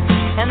mirror.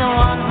 And the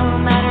one who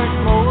matters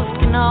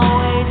most can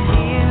always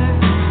hear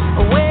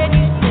when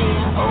you say,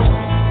 oh, I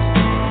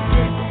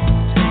did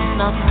that,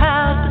 not proud.